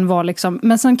än vad liksom,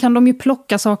 men sen kan de ju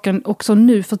plocka saker också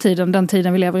nu för tiden, den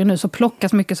tiden vi lever i nu, så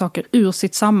plockas mycket saker ur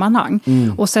sitt sammanhang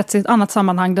och sätts i ett annat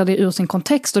sammanhang där det är ur sin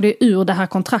kontext, och det är ur det här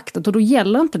kontraktet, och då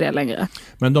gäller inte det längre.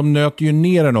 Men de nöter ju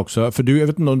ner den också, för jag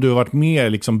vet inte om du har varit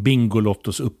med liksom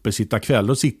Bingolottos uppesittarkväll.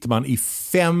 Då sitter man i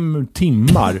 5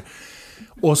 timmar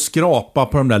och skrapar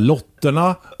på de där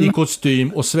lotterna i kostym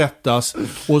och svettas,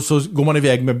 och så går man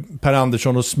iväg med Per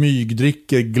Andersson och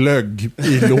smygdricker glögg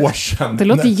i logen. Det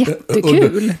låter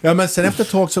jättekul. Ja, men sen efter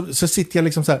ett tag så sitter jag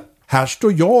liksom så här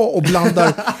står jag och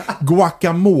blandar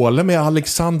guacamole med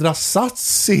Alexandra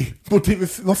Satsi på TV.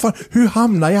 Hur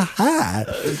hamnar jag här?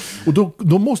 Och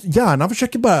då måste hjärnan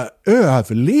försöka bara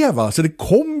överleva. Så det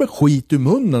kommer skit ur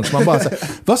munnen. Så man bara säger,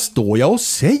 vad står jag och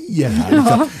säger här?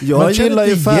 Ja. Jag gillar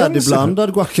ju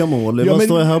färdigblandad guacamole. Vad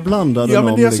står jag här och blandar den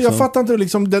om? Liksom? Jag fattar inte,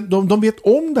 liksom, de vet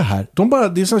om det här.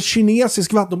 Det är så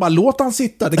kinesisk vatten. De bara, låt han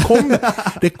sitta. Det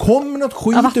kommer något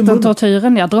skit ur munnen.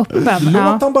 Vattentortyren, droppen.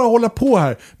 Låt han bara hålla på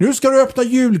här. Nu ska du öppna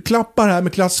julklappar här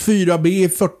med klass 4B i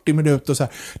 40 minuter. Så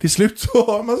här. Till slut så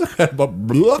har man sig själv bara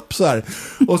blöpp så här.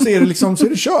 Och så är det liksom, så är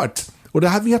det kört. Och det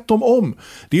här vet de om.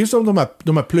 Det är ju som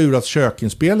de här Pluras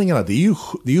kökinspelningarna. Det är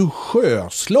ju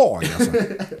sjöslag. Alltså.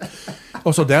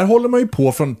 Och så där håller man ju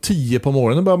på från 10 på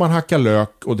morgonen. Börjar man hacka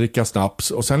lök och dricka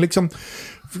snaps. Och sen liksom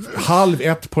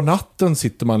 12:30 på natten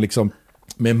sitter man liksom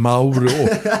med Mauro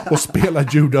och spelar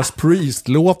Judas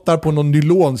Priest-låtar på någon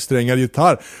nylonsträngad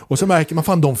gitarr. Och så märker man,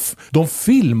 fan, de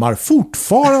filmar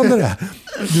fortfarande det.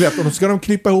 Du vet, och då ska de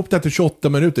klippa ihop det till 28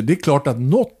 minuter. Det är klart att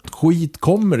något skit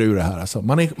kommer ur det här. Alltså.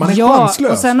 Man är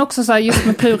chanslös. Och sen också så här, just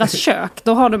med Pluras kök,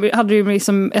 då hade du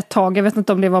liksom ett tag, jag vet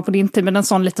inte om det var på din tid, men en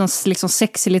sån liten liksom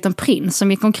sexig liten prins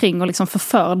som gick omkring och liksom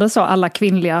förförde så alla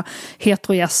kvinnliga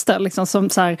heterogäster liksom, som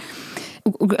så här.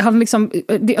 Och han liksom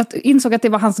insåg att det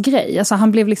var hans grej. Alltså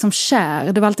han blev liksom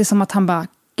kär. Det var alltid som att han bara,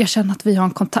 jag känner att vi har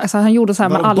en kontakt. Alltså han gjorde så här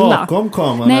med alla. Bakom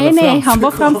kameran? Nej, han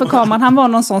var framför kameran. Han var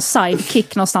någon sån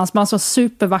sidekick någonstans. Bara en så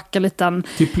supervacker liten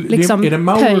liksom, är det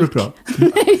Mauro du pratar?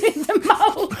 Nej, det är inte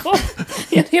Mauro.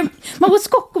 Mauro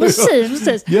Scocco,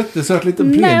 precis. Jättesöt liten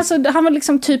prins. Nej, alltså, han var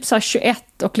liksom typ så här 21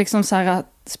 och liksom så här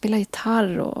spela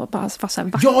gitarr och bara var så här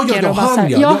vacker.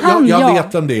 Jag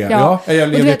vet om det. Ja, jag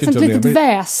vet inte om det. Ett litet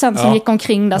väsen som gick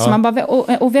omkring där. Så man bara,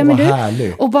 och vem är du?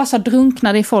 Härlig. Och bara så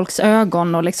drunknade i folks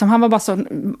ögon. Och liksom, han var bara så,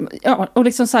 och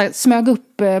liksom så här smög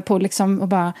upp på liksom, och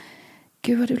bara,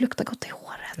 gud vad du luktar gott i håret.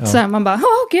 Ja. Så man bara,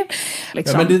 gud.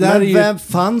 Liksom. Ja, men det där är ju... vem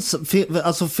fanns,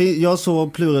 alltså jag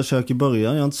såg Plura kök i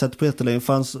början, jag har inte sett på jättelänge,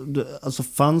 fanns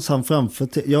han framför,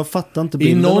 jag fattar inte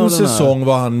bilden. I någon säsong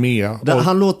var han med.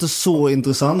 Han låter så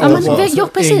intressant.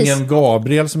 Precis. Ingen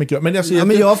Gabriel som mycket. Men alltså,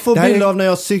 men jag får bilder av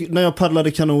när jag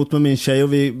paddlade kanot med min tjej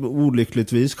och vi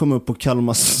olyckligtvis kom upp på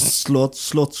Kalmar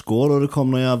slottsgård och det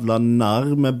kom någon jävla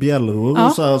narr med bjällror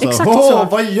och så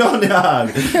här, vad gör ni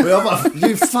här? Och jag bara,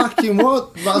 you fucking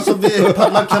what? Alltså vi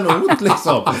paddlar kanot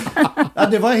liksom. Ja,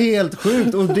 det var helt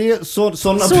sjukt. Och det,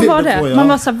 sådana så var det. Man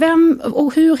var så här, vem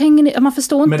och hur hänger ni? Man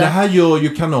förstår inte. Men det här gör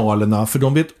ju kanalerna, för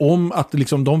de vet om att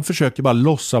liksom, de försöker bara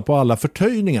lossa på alla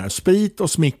förtöjningar. Sprit och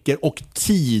smicker och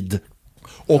tid.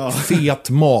 Och fet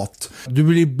mat. Du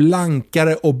blir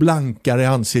blankare och blankare i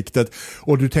ansiktet.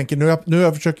 Och du tänker, nu har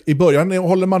jag försökt. I början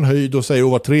håller man höjd och säger,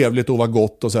 vad trevligt och vad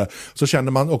gott och så här. Så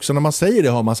känner man också när man säger det,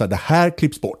 har man så här, det här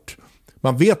klipps bort.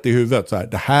 Man vet i huvudet så här,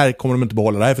 det här kommer de inte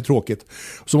behålla, det här är för tråkigt.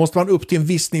 Så måste man upp till en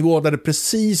viss nivå där det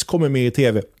precis kommer med i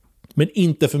tv. Men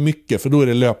inte för mycket, för då är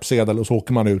det löpsedel och så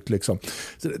åker man ut liksom.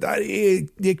 Så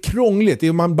det är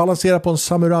krångligt, man balanserar på en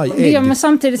samurajägg. Ja, men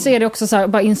samtidigt så är det också så här,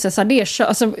 bara inse så här,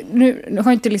 alltså, nu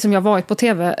har inte liksom jag varit på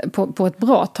tv på ett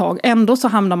bra tag. Ändå så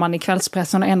hamnar man i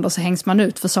kvällspressen och ändå så hängs man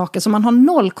ut för saker som man har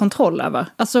noll kontroll över.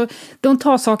 Alltså, de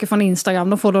tar saker från Instagram,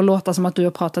 de får då låta som att du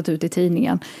har pratat ut i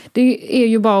tidningen. Det är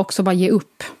ju bara också bara ge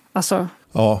upp. Alltså...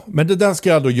 Ja, men det där ska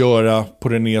jag då göra på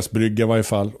Renés brygga i varje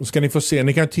fall. Och ska ni få se,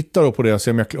 ni kan titta då på det och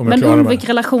se om jag klarar det. Men undvik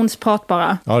relationsprat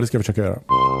bara. Ja, det ska jag försöka göra.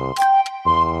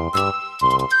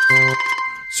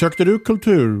 Sökte du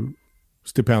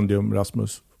kulturstipendium,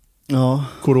 Rasmus? Ja.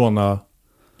 Corona.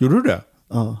 Gjorde du det?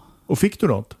 Ja. Och fick du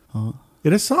något? Ja.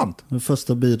 Är det sant? Det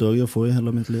första bidrag jag får i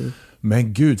hela mitt liv.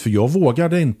 Men gud, för jag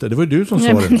vågade inte. Det var ju du som sa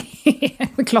det.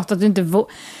 Men klart att du inte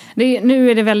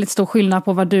nu är det väldigt stor skillnad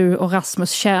på vad du och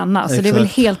Rasmus tjänar. Så det är väl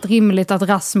helt rimligt att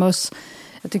Rasmus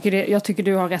Jag tycker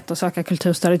du har rätt att söka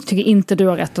kulturstöd. Jag tycker inte du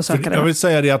har rätt att söka det. Jag vill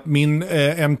säga det att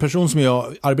en person som jag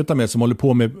arbetar med som håller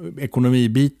på med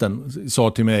ekonomibiten sa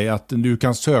till mig att du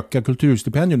kan söka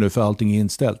kulturstipendium nu för allting är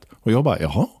inställt. Och jag bara,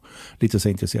 jaha, lite så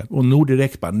intresserad. Och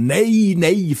Nordirekt bara,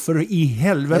 nej, för i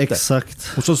helvete.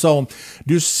 Exakt. Och så sa hon,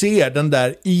 du ser den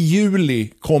där, i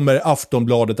juli kommer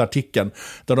Aftonbladet-artikeln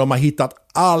där de har hittat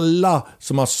alla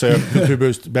som har sökt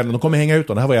kulturstipendium. De kommer hänga ut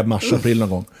dem, det här var i mars-april någon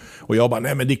gång. Och jag bara,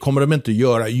 nej men det kommer de inte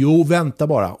göra. Jo, vänta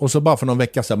bara. Och så bara för någon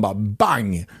vecka sedan, bara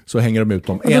bang, så hänger de ut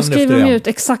dem. Och då skriver de ut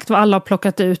exakt vad alla har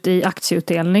plockat ut i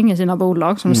aktieutdelning i sina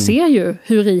bolag. Så de ser ju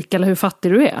hur rik eller hur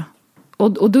fattig du är.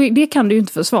 Och det kan du ju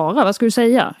inte försvara. Vad ska du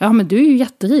säga? Ja, men du är ju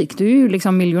jätterik. Du är ju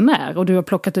liksom miljonär. Och du har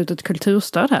plockat ut ett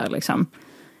kulturstöd här liksom.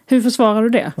 Hur försvarar du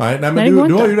det? Nej men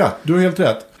du har ju rätt. Du har helt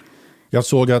rätt. Jag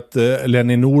såg att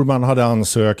Lenny Norman hade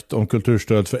ansökt om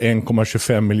kulturstöd för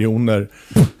 1,25 miljoner.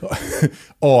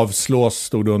 Avslås,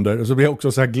 stod det under. Så blev jag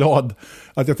också så här glad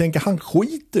att jag tänker, han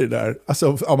skiter i det där.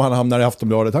 Alltså om han hamnar i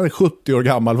Aftonbladet. Han är 70 år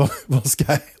gammal.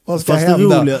 Vad ska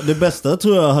hända? Det bästa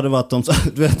tror jag hade varit om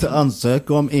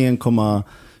ansöka om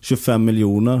 1,25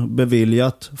 miljoner.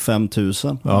 Beviljat 5 000.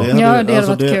 Ja, det hade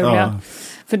varit kul, ja.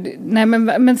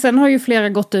 Men sen har ju flera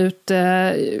gått ut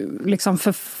liksom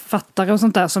författare och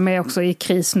sånt där som är också i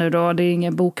kris nu då. Det är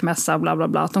ingen bokmässa, bla bla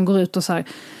bla. Att de går ut och så här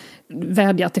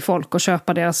vädjar till folk och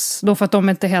köpa deras, då för att de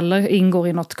inte heller ingår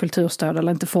i något kulturstöd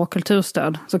eller inte får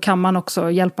kulturstöd, så kan man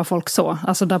också hjälpa folk så.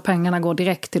 Alltså där pengarna går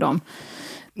direkt till dem.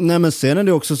 Nej, men sen är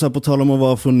det också så här, på tal om att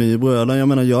vara från Nybro. Jag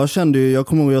menar, jag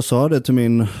kommer ihåg jag sa det till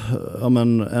min,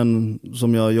 en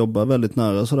som jag jobbar väldigt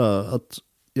nära sådär, att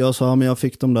jag sa, men jag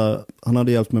fick dem där, han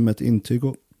hade hjälpt mig med ett intyg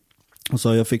och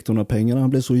sa, jag fick de där pengarna. Han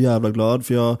blev så jävla glad,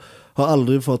 för jag har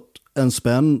aldrig fått en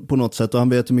spänn på något sätt och han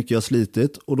vet hur mycket jag har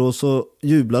slitit. Och då så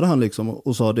jublade han liksom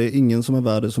och sa, det är ingen som är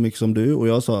värd det så mycket som du. Och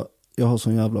jag sa, jag har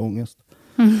sån jävla ångest.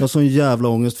 Jag har sån jävla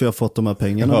ångest för jag har fått de här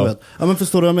pengarna. Ja. Vet. Ja, men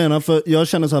förstår du vad jag menar? För jag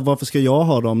känner så här, varför ska jag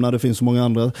ha dem när det finns så många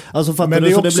andra? Alltså fattar men du?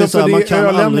 det Det blir så här, man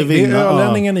kan aldrig vinna. Det är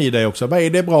ölänningen i dig också. Vad är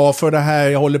det bra för det här?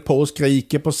 Jag håller på och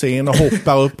skriker på scen och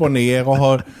hoppar upp och ner och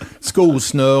har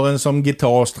skosnören som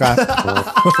gitarrstrapp.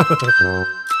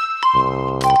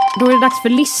 Då är det dags för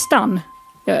listan.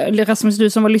 Rasmus, du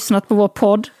som har lyssnat på vår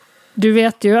podd, du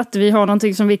vet ju att vi har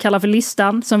någonting som vi kallar för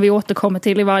listan, som vi återkommer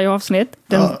till i varje avsnitt.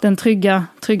 Den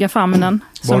trygga famnen,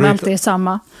 som alltid är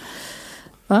samma.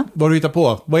 Va? Vad har du hittat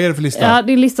på? Vad är det för lista? Ja,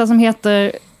 det är en lista som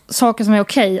heter saker som är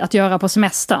okej att göra på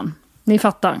semestern. Ni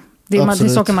fattar. Det är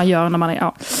saker man gör när man är...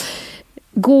 Ja.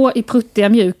 Gå i pruttiga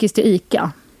mjukis till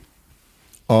ICA.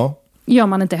 Ja. Gör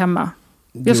man inte hemma.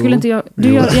 Jag skulle inte göra...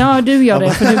 Du gör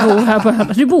det för du bor här på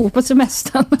Öland. Du bor på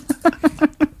semestern.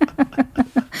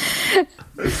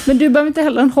 Men du behöver inte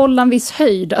heller hålla en viss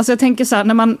höjd. Alltså jag tänker så här,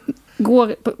 när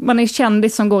man är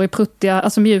kändis som går i pruttiga,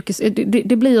 alltså mjukis,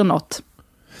 det blir något.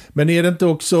 Men är det inte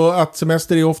också att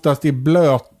semester är oftast i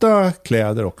blöta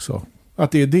kläder också?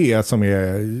 Att det är det som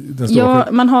är den stora... Ja,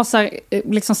 man har så här,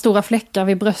 liksom stora fläckar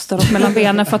vid bröstet och mellan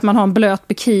benen för att man har en blöt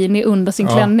bikini under sin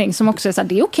klänning som också är så här,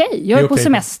 det är okej. Jag är på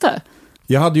semester.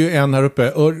 Jag hade ju en här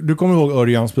uppe, du kommer ihåg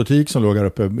Örjans butik som låg här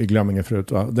uppe i Glömminge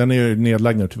förut, va? Den är ju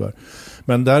nedlagd nu tyvärr.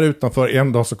 Men där utanför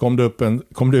en dag så kom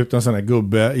det ut en sån här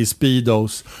gubbe i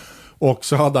Speedos. Och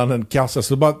så hade han en kassa,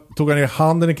 så bara tog han ner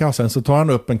handen i kassan, så tar han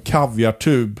upp en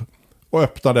kaviartub och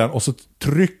öppnar den. Och så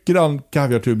trycker han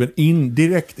kaviartuben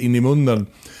direkt in i munnen.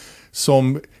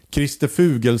 Som Christer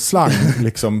Fugelslang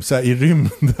liksom, så här, i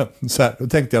rymden. Så här, då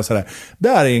tänkte jag så här,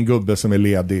 där är en gubbe som är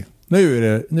ledig. Nu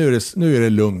är det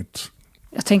lugnt.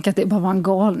 Jag tänker att det bara var en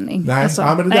galning. Nej, alltså,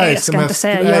 men det där är jag ska inte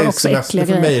säga, jag är också äckliga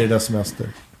för grejer. mig är det semester.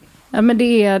 Ja, men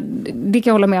det kan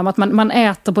jag hålla med om, att man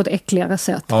äter på ett äckligare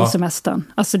sätt på semestern.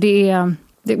 Alltså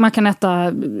man kan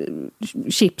äta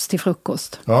chips till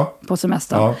frukost på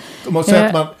semestern. Ja. Man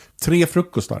säger man 3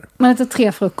 frukostar. Man äter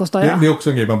 3 frukostar, det är också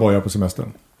en grej man bara gör på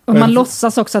semestern. Och man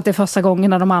låtsas också att det är första gången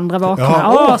när de andra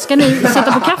vaknar. Ska ni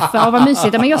sitta på kaffe? Vad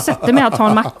mysigt. Men jag sätter mig att ta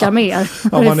en macka med er.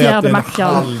 Ja, man äter en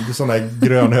halv sån här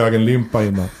grön högenlimpa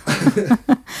innan.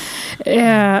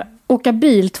 Åka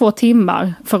bil 2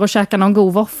 timmar för att käka någon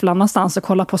god våffla någonstans och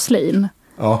kolla på slin.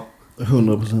 Ja,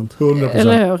 100%.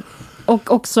 Eller hur?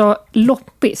 Och också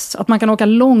loppis. Att man kan åka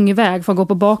lång väg för att gå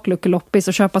på bakluckeloppis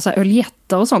och köpa så här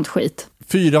öljetter och sånt skit.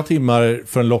 4 timmar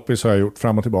för en loppis har jag gjort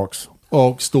fram och tillbaks.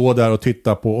 Och stå där och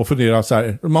titta på och fundera så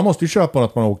här. Man måste ju köpa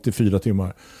något man har åkt i 4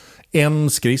 timmar. En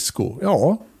skridsko,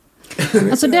 ja.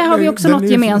 Alltså där har vi också något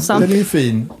gemensamt. Den är ju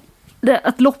fin.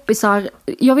 Att loppisar,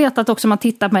 jag vet att också man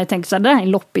tittar på mig och tänker så här, det här är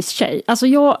en loppis-tjej. Alltså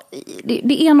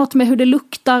det är något med hur det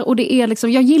luktar och det är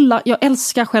liksom, jag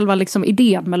älskar själva liksom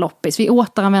idén med loppis. Vi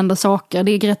återanvänder saker,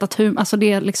 det är Greta Thunberg, alltså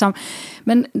det är liksom,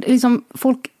 men liksom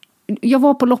folk jag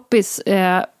var på loppis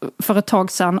för ett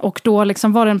tag sedan och då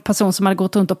liksom var det en person som hade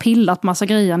gått runt och pillat massa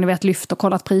grejer, ni vet, lyft och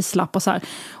kollat prislapp och så här.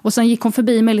 Och sen gick hon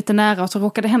förbi mig lite nära och så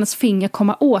råkade hennes finger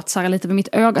komma åt så här lite vid mitt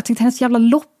öga. Jag tänkte, hennes jävla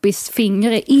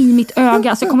loppisfinger är i mitt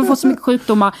öga, så jag kommer få så mycket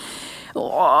sjukdomar.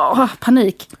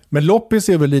 Panik. Men loppis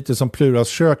är väl lite som Pluras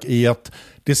kök i att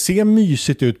det ser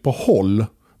mysigt ut på håll.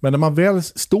 Men när man väl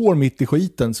står mitt i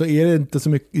skiten så är det inte så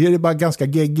mycket, är det bara ganska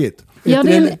geggigt. Ja,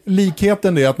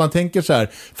 likheten är att man tänker så här,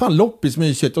 fan loppis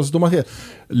mysigt, och så står man helt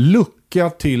lucka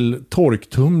till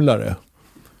torktumlare.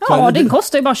 Ja, den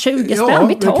kostar ju bara 20 spänn,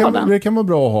 vi tar den. Det kan vara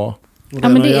bra att ha. Och det är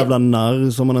någon jävla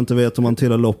narr som man inte vet om man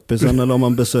tillhör loppisen eller om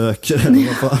man besöker eller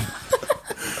vad fan.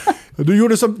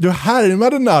 Du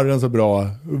härmade narren så bra.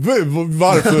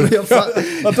 Varför?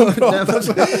 Att de pratar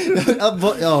så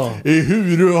här.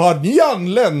 Hur har ni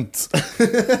anlänt?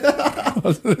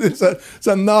 Så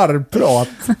här narrprat.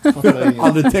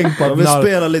 Aldrig tänkt på att jag vill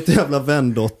spela lite jävla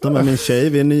vändotter med min tjej.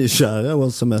 Vi är nykära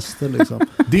och semester liksom.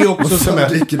 Det är också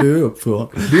semester. Dyker du upp från?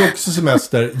 Det är också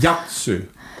semester. Yatzy.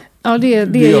 Ja,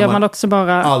 det gör man också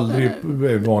bara. Aldrig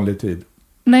vanlig tid.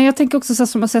 Nej, jag tänker också så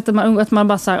som man sätter att man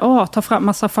bara så här, tar fram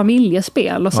massa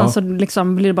familjespel och sen så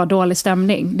liksom blir det bara dålig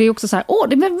stämning. Det är också så här,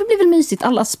 det blir väl mysigt,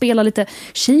 alla spelar lite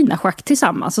Kina-schack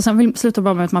tillsammans och sen slutar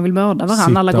bara med att man vill mörda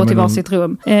varandra, alla går till varsitt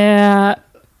rum.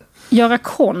 Göra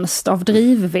konst av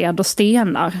drivved och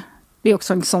stenar, det är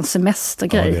också en sån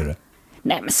semestergrej. Ja, det är det.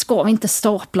 Nej, men ska vi inte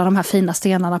stapla de här fina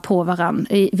stenarna på varandra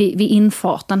vid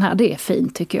infarten här? Det är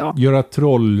fint tycker jag. Göra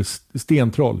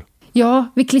stentroll. Ja,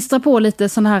 vi klistrar på lite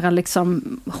sån här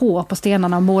liksom hår på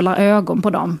stenarna och målar ögon på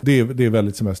dem. Det är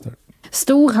väldigt semester.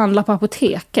 Storhandla på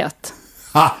apoteket.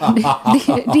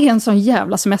 det är en sån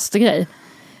jävla semestergrej.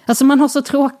 Alltså man har så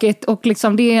tråkigt och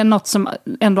liksom det är något som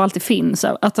ändå alltid finns.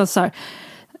 Att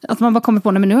man bara kommer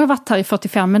på, men nu har jag varit här i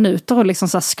 45 minuter och liksom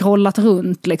så här scrollat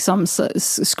runt, liksom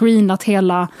screenat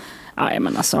hela... Nej,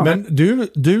 men alltså. Men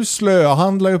du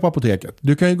slöhandlar ju på apoteket.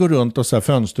 Du kan ju gå runt och så här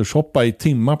fönstershoppa i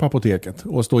timmar på apoteket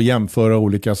och stå och jämföra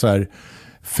olika så här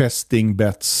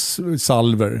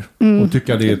fästingbettssalver och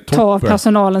tycka det är toppen. Ta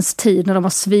personalens tid när de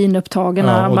har svinupptagen.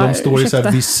 Ja, och de står i så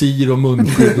här visir och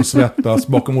munskydd och svettas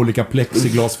bakom olika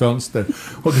plexiglasfönster.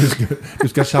 Och du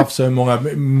ska tjafsa hur många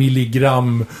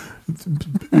milligram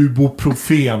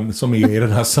Ibuprofen som är i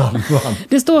den här salvan.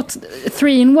 Det står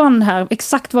 3-in-1 här.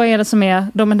 Exakt vad är det som är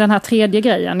den här tredje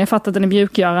grejen? Jag fattar att den är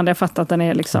mjukgörande, jag fattar att den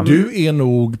är liksom... Du är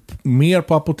nog mer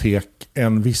på apotek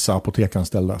än vissa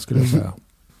apotekanställda skulle jag säga.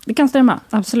 Det kan stämma,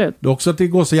 absolut. Det är också att det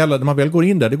går så jävla, när man väl går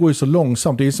in där, det går ju så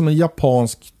långsamt. Det är som en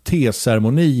japansk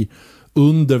teceremoni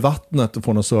under vattnet och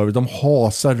får någon service. De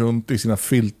hasar runt i sina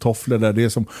filttofflor där. Det är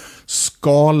som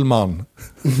Skalman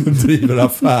driver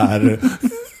affär.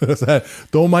 Så här,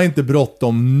 de har inte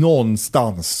bråttom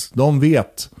någonstans. De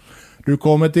vet. Du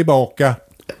kommer tillbaka.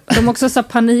 De har också så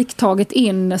paniktagit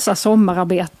in så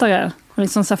sommararbetare.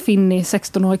 Liksom så finnig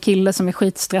 16-årig kille som är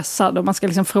skitstressad. Och man ska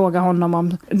liksom fråga honom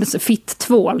om fitt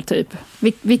tvål typ.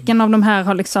 Vilken av de här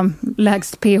har liksom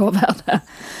lägst pH-värde?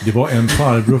 Det var en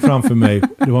farbror framför mig.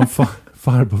 Det var en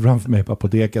farbror framför mig på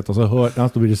apoteket. Och så hörde han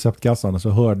stod vid receptkassan och så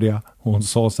hörde jag. Hon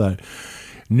sa så här.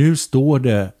 Nu står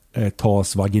det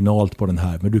tas vaginalt på den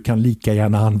här. Men du kan lika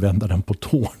gärna använda den på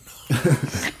tårna.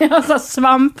 Alltså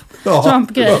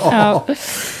svampgrej. Ja.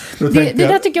 Det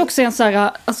där tycker jag också är en så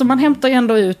här, alltså man hämtar ju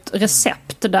ändå ut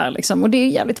recept där liksom, och det är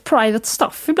jävligt private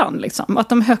stuff ibland liksom, att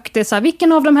de högt är så här,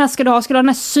 vilken av de här ska du ha? Ska du ha den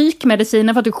här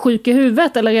psykmedicinen för att du är sjuk i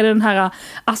huvudet, eller är det den här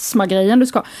astmagrejen du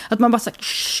ska? Att man bara säger,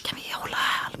 kan vi hålla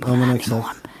här? Ja, men exakt.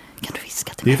 Kan du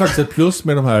viska till det är mig? faktiskt ett plus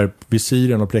med de här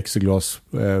visiren och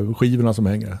plexiglasskivorna som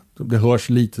hänger. Det hörs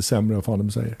lite sämre vad fan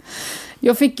de säger.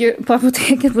 Jag fick ju på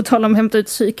apoteket, på tal om att hämta ut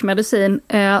psykmedicin,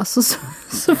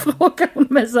 så frågade hon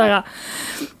mig så här,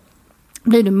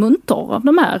 blir du munter av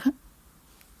de här?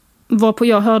 Varpå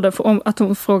jag hörde att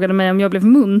hon frågade mig om jag blev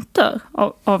munter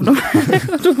av dem.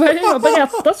 Då började jag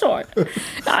berätta så.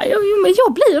 Ja, men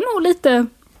jag blir nog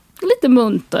lite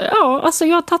munter. Ja, alltså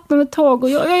jag har tagit mig ett tag och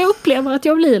jag upplever att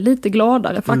jag blir lite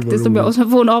gladare faktiskt. Och så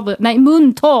får hon avbryta. Nej,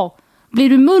 munter! Blir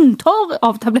du munter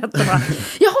av tabletterna?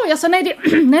 Jaha, jag sa nej,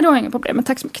 det har inga problem. Men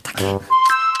tack så mycket, tack.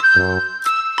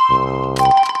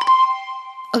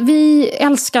 Vi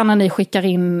älskar när ni skickar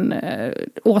in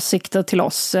åsikter till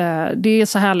oss. Det är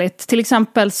så härligt. Till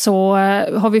exempel så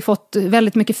har vi fått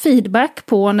väldigt mycket feedback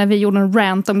på när vi gjorde en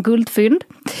rant om guldfynd.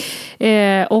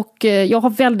 Och jag har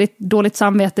väldigt dåligt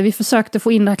samvete. Vi försökte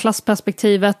få in det här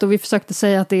klassperspektivet och vi försökte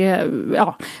säga att det är...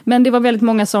 Ja, men det var väldigt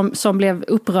många som blev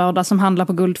upprörda som handlar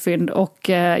på guldfynd. Och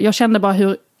jag kände bara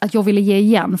hur att jag ville ge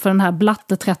igen för den här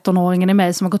blatte 13-åringen i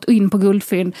mig som har gått in på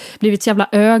Guldfynd, blivit så jävla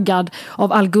ögad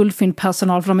av all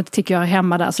Guldfynd-personal för de inte tycker jag är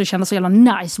hemma där, så det kändes så jävla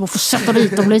nice att få sätta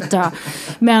dit dem lite.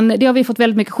 Men det har vi fått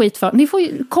väldigt mycket skit för. Ni får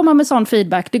ju komma med sån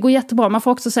feedback, det går jättebra. Man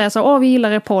får också säga så, vi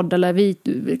gillar er podd, eller vi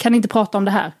kan inte prata om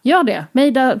det här. Gör det,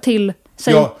 mejla till...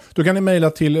 Ja, då kan ni mejla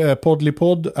till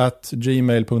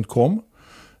poddlypodd@gmail.com.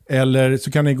 Eller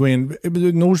så kan ni gå in,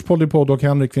 Nors poddlypodd och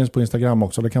Henrik finns på Instagram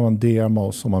också. Det kan man DMa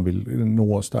oss om man vill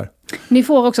nå oss där. Ni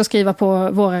får också skriva på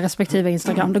våra respektive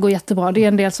Instagram, det går jättebra. Det är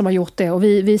en del som har gjort det och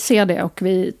vi ser det och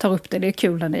vi tar upp det. Det är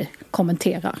kul när ni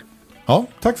kommenterar. Ja,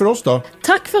 tack för oss då.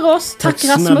 Tack för oss, tack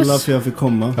Rasmus. Tack snälla för att jag fick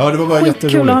komma. Ja, det var bara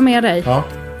jätteroligt. Kul att ha med dig. Ja.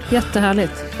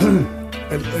 Jättehärligt.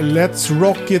 Let's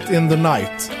rock it in the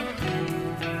night.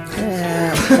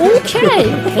 Okej,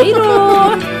 hej då!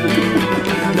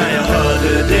 När jag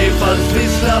hörde dig fast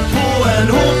vissla på en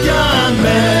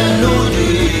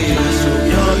Håkan-melodi, såg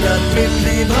jag att mitt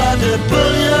liv hade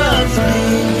börjat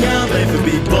springa mig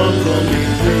förbi bakom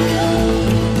din bil.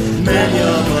 Men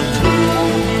jag var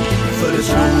tom, för det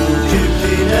slog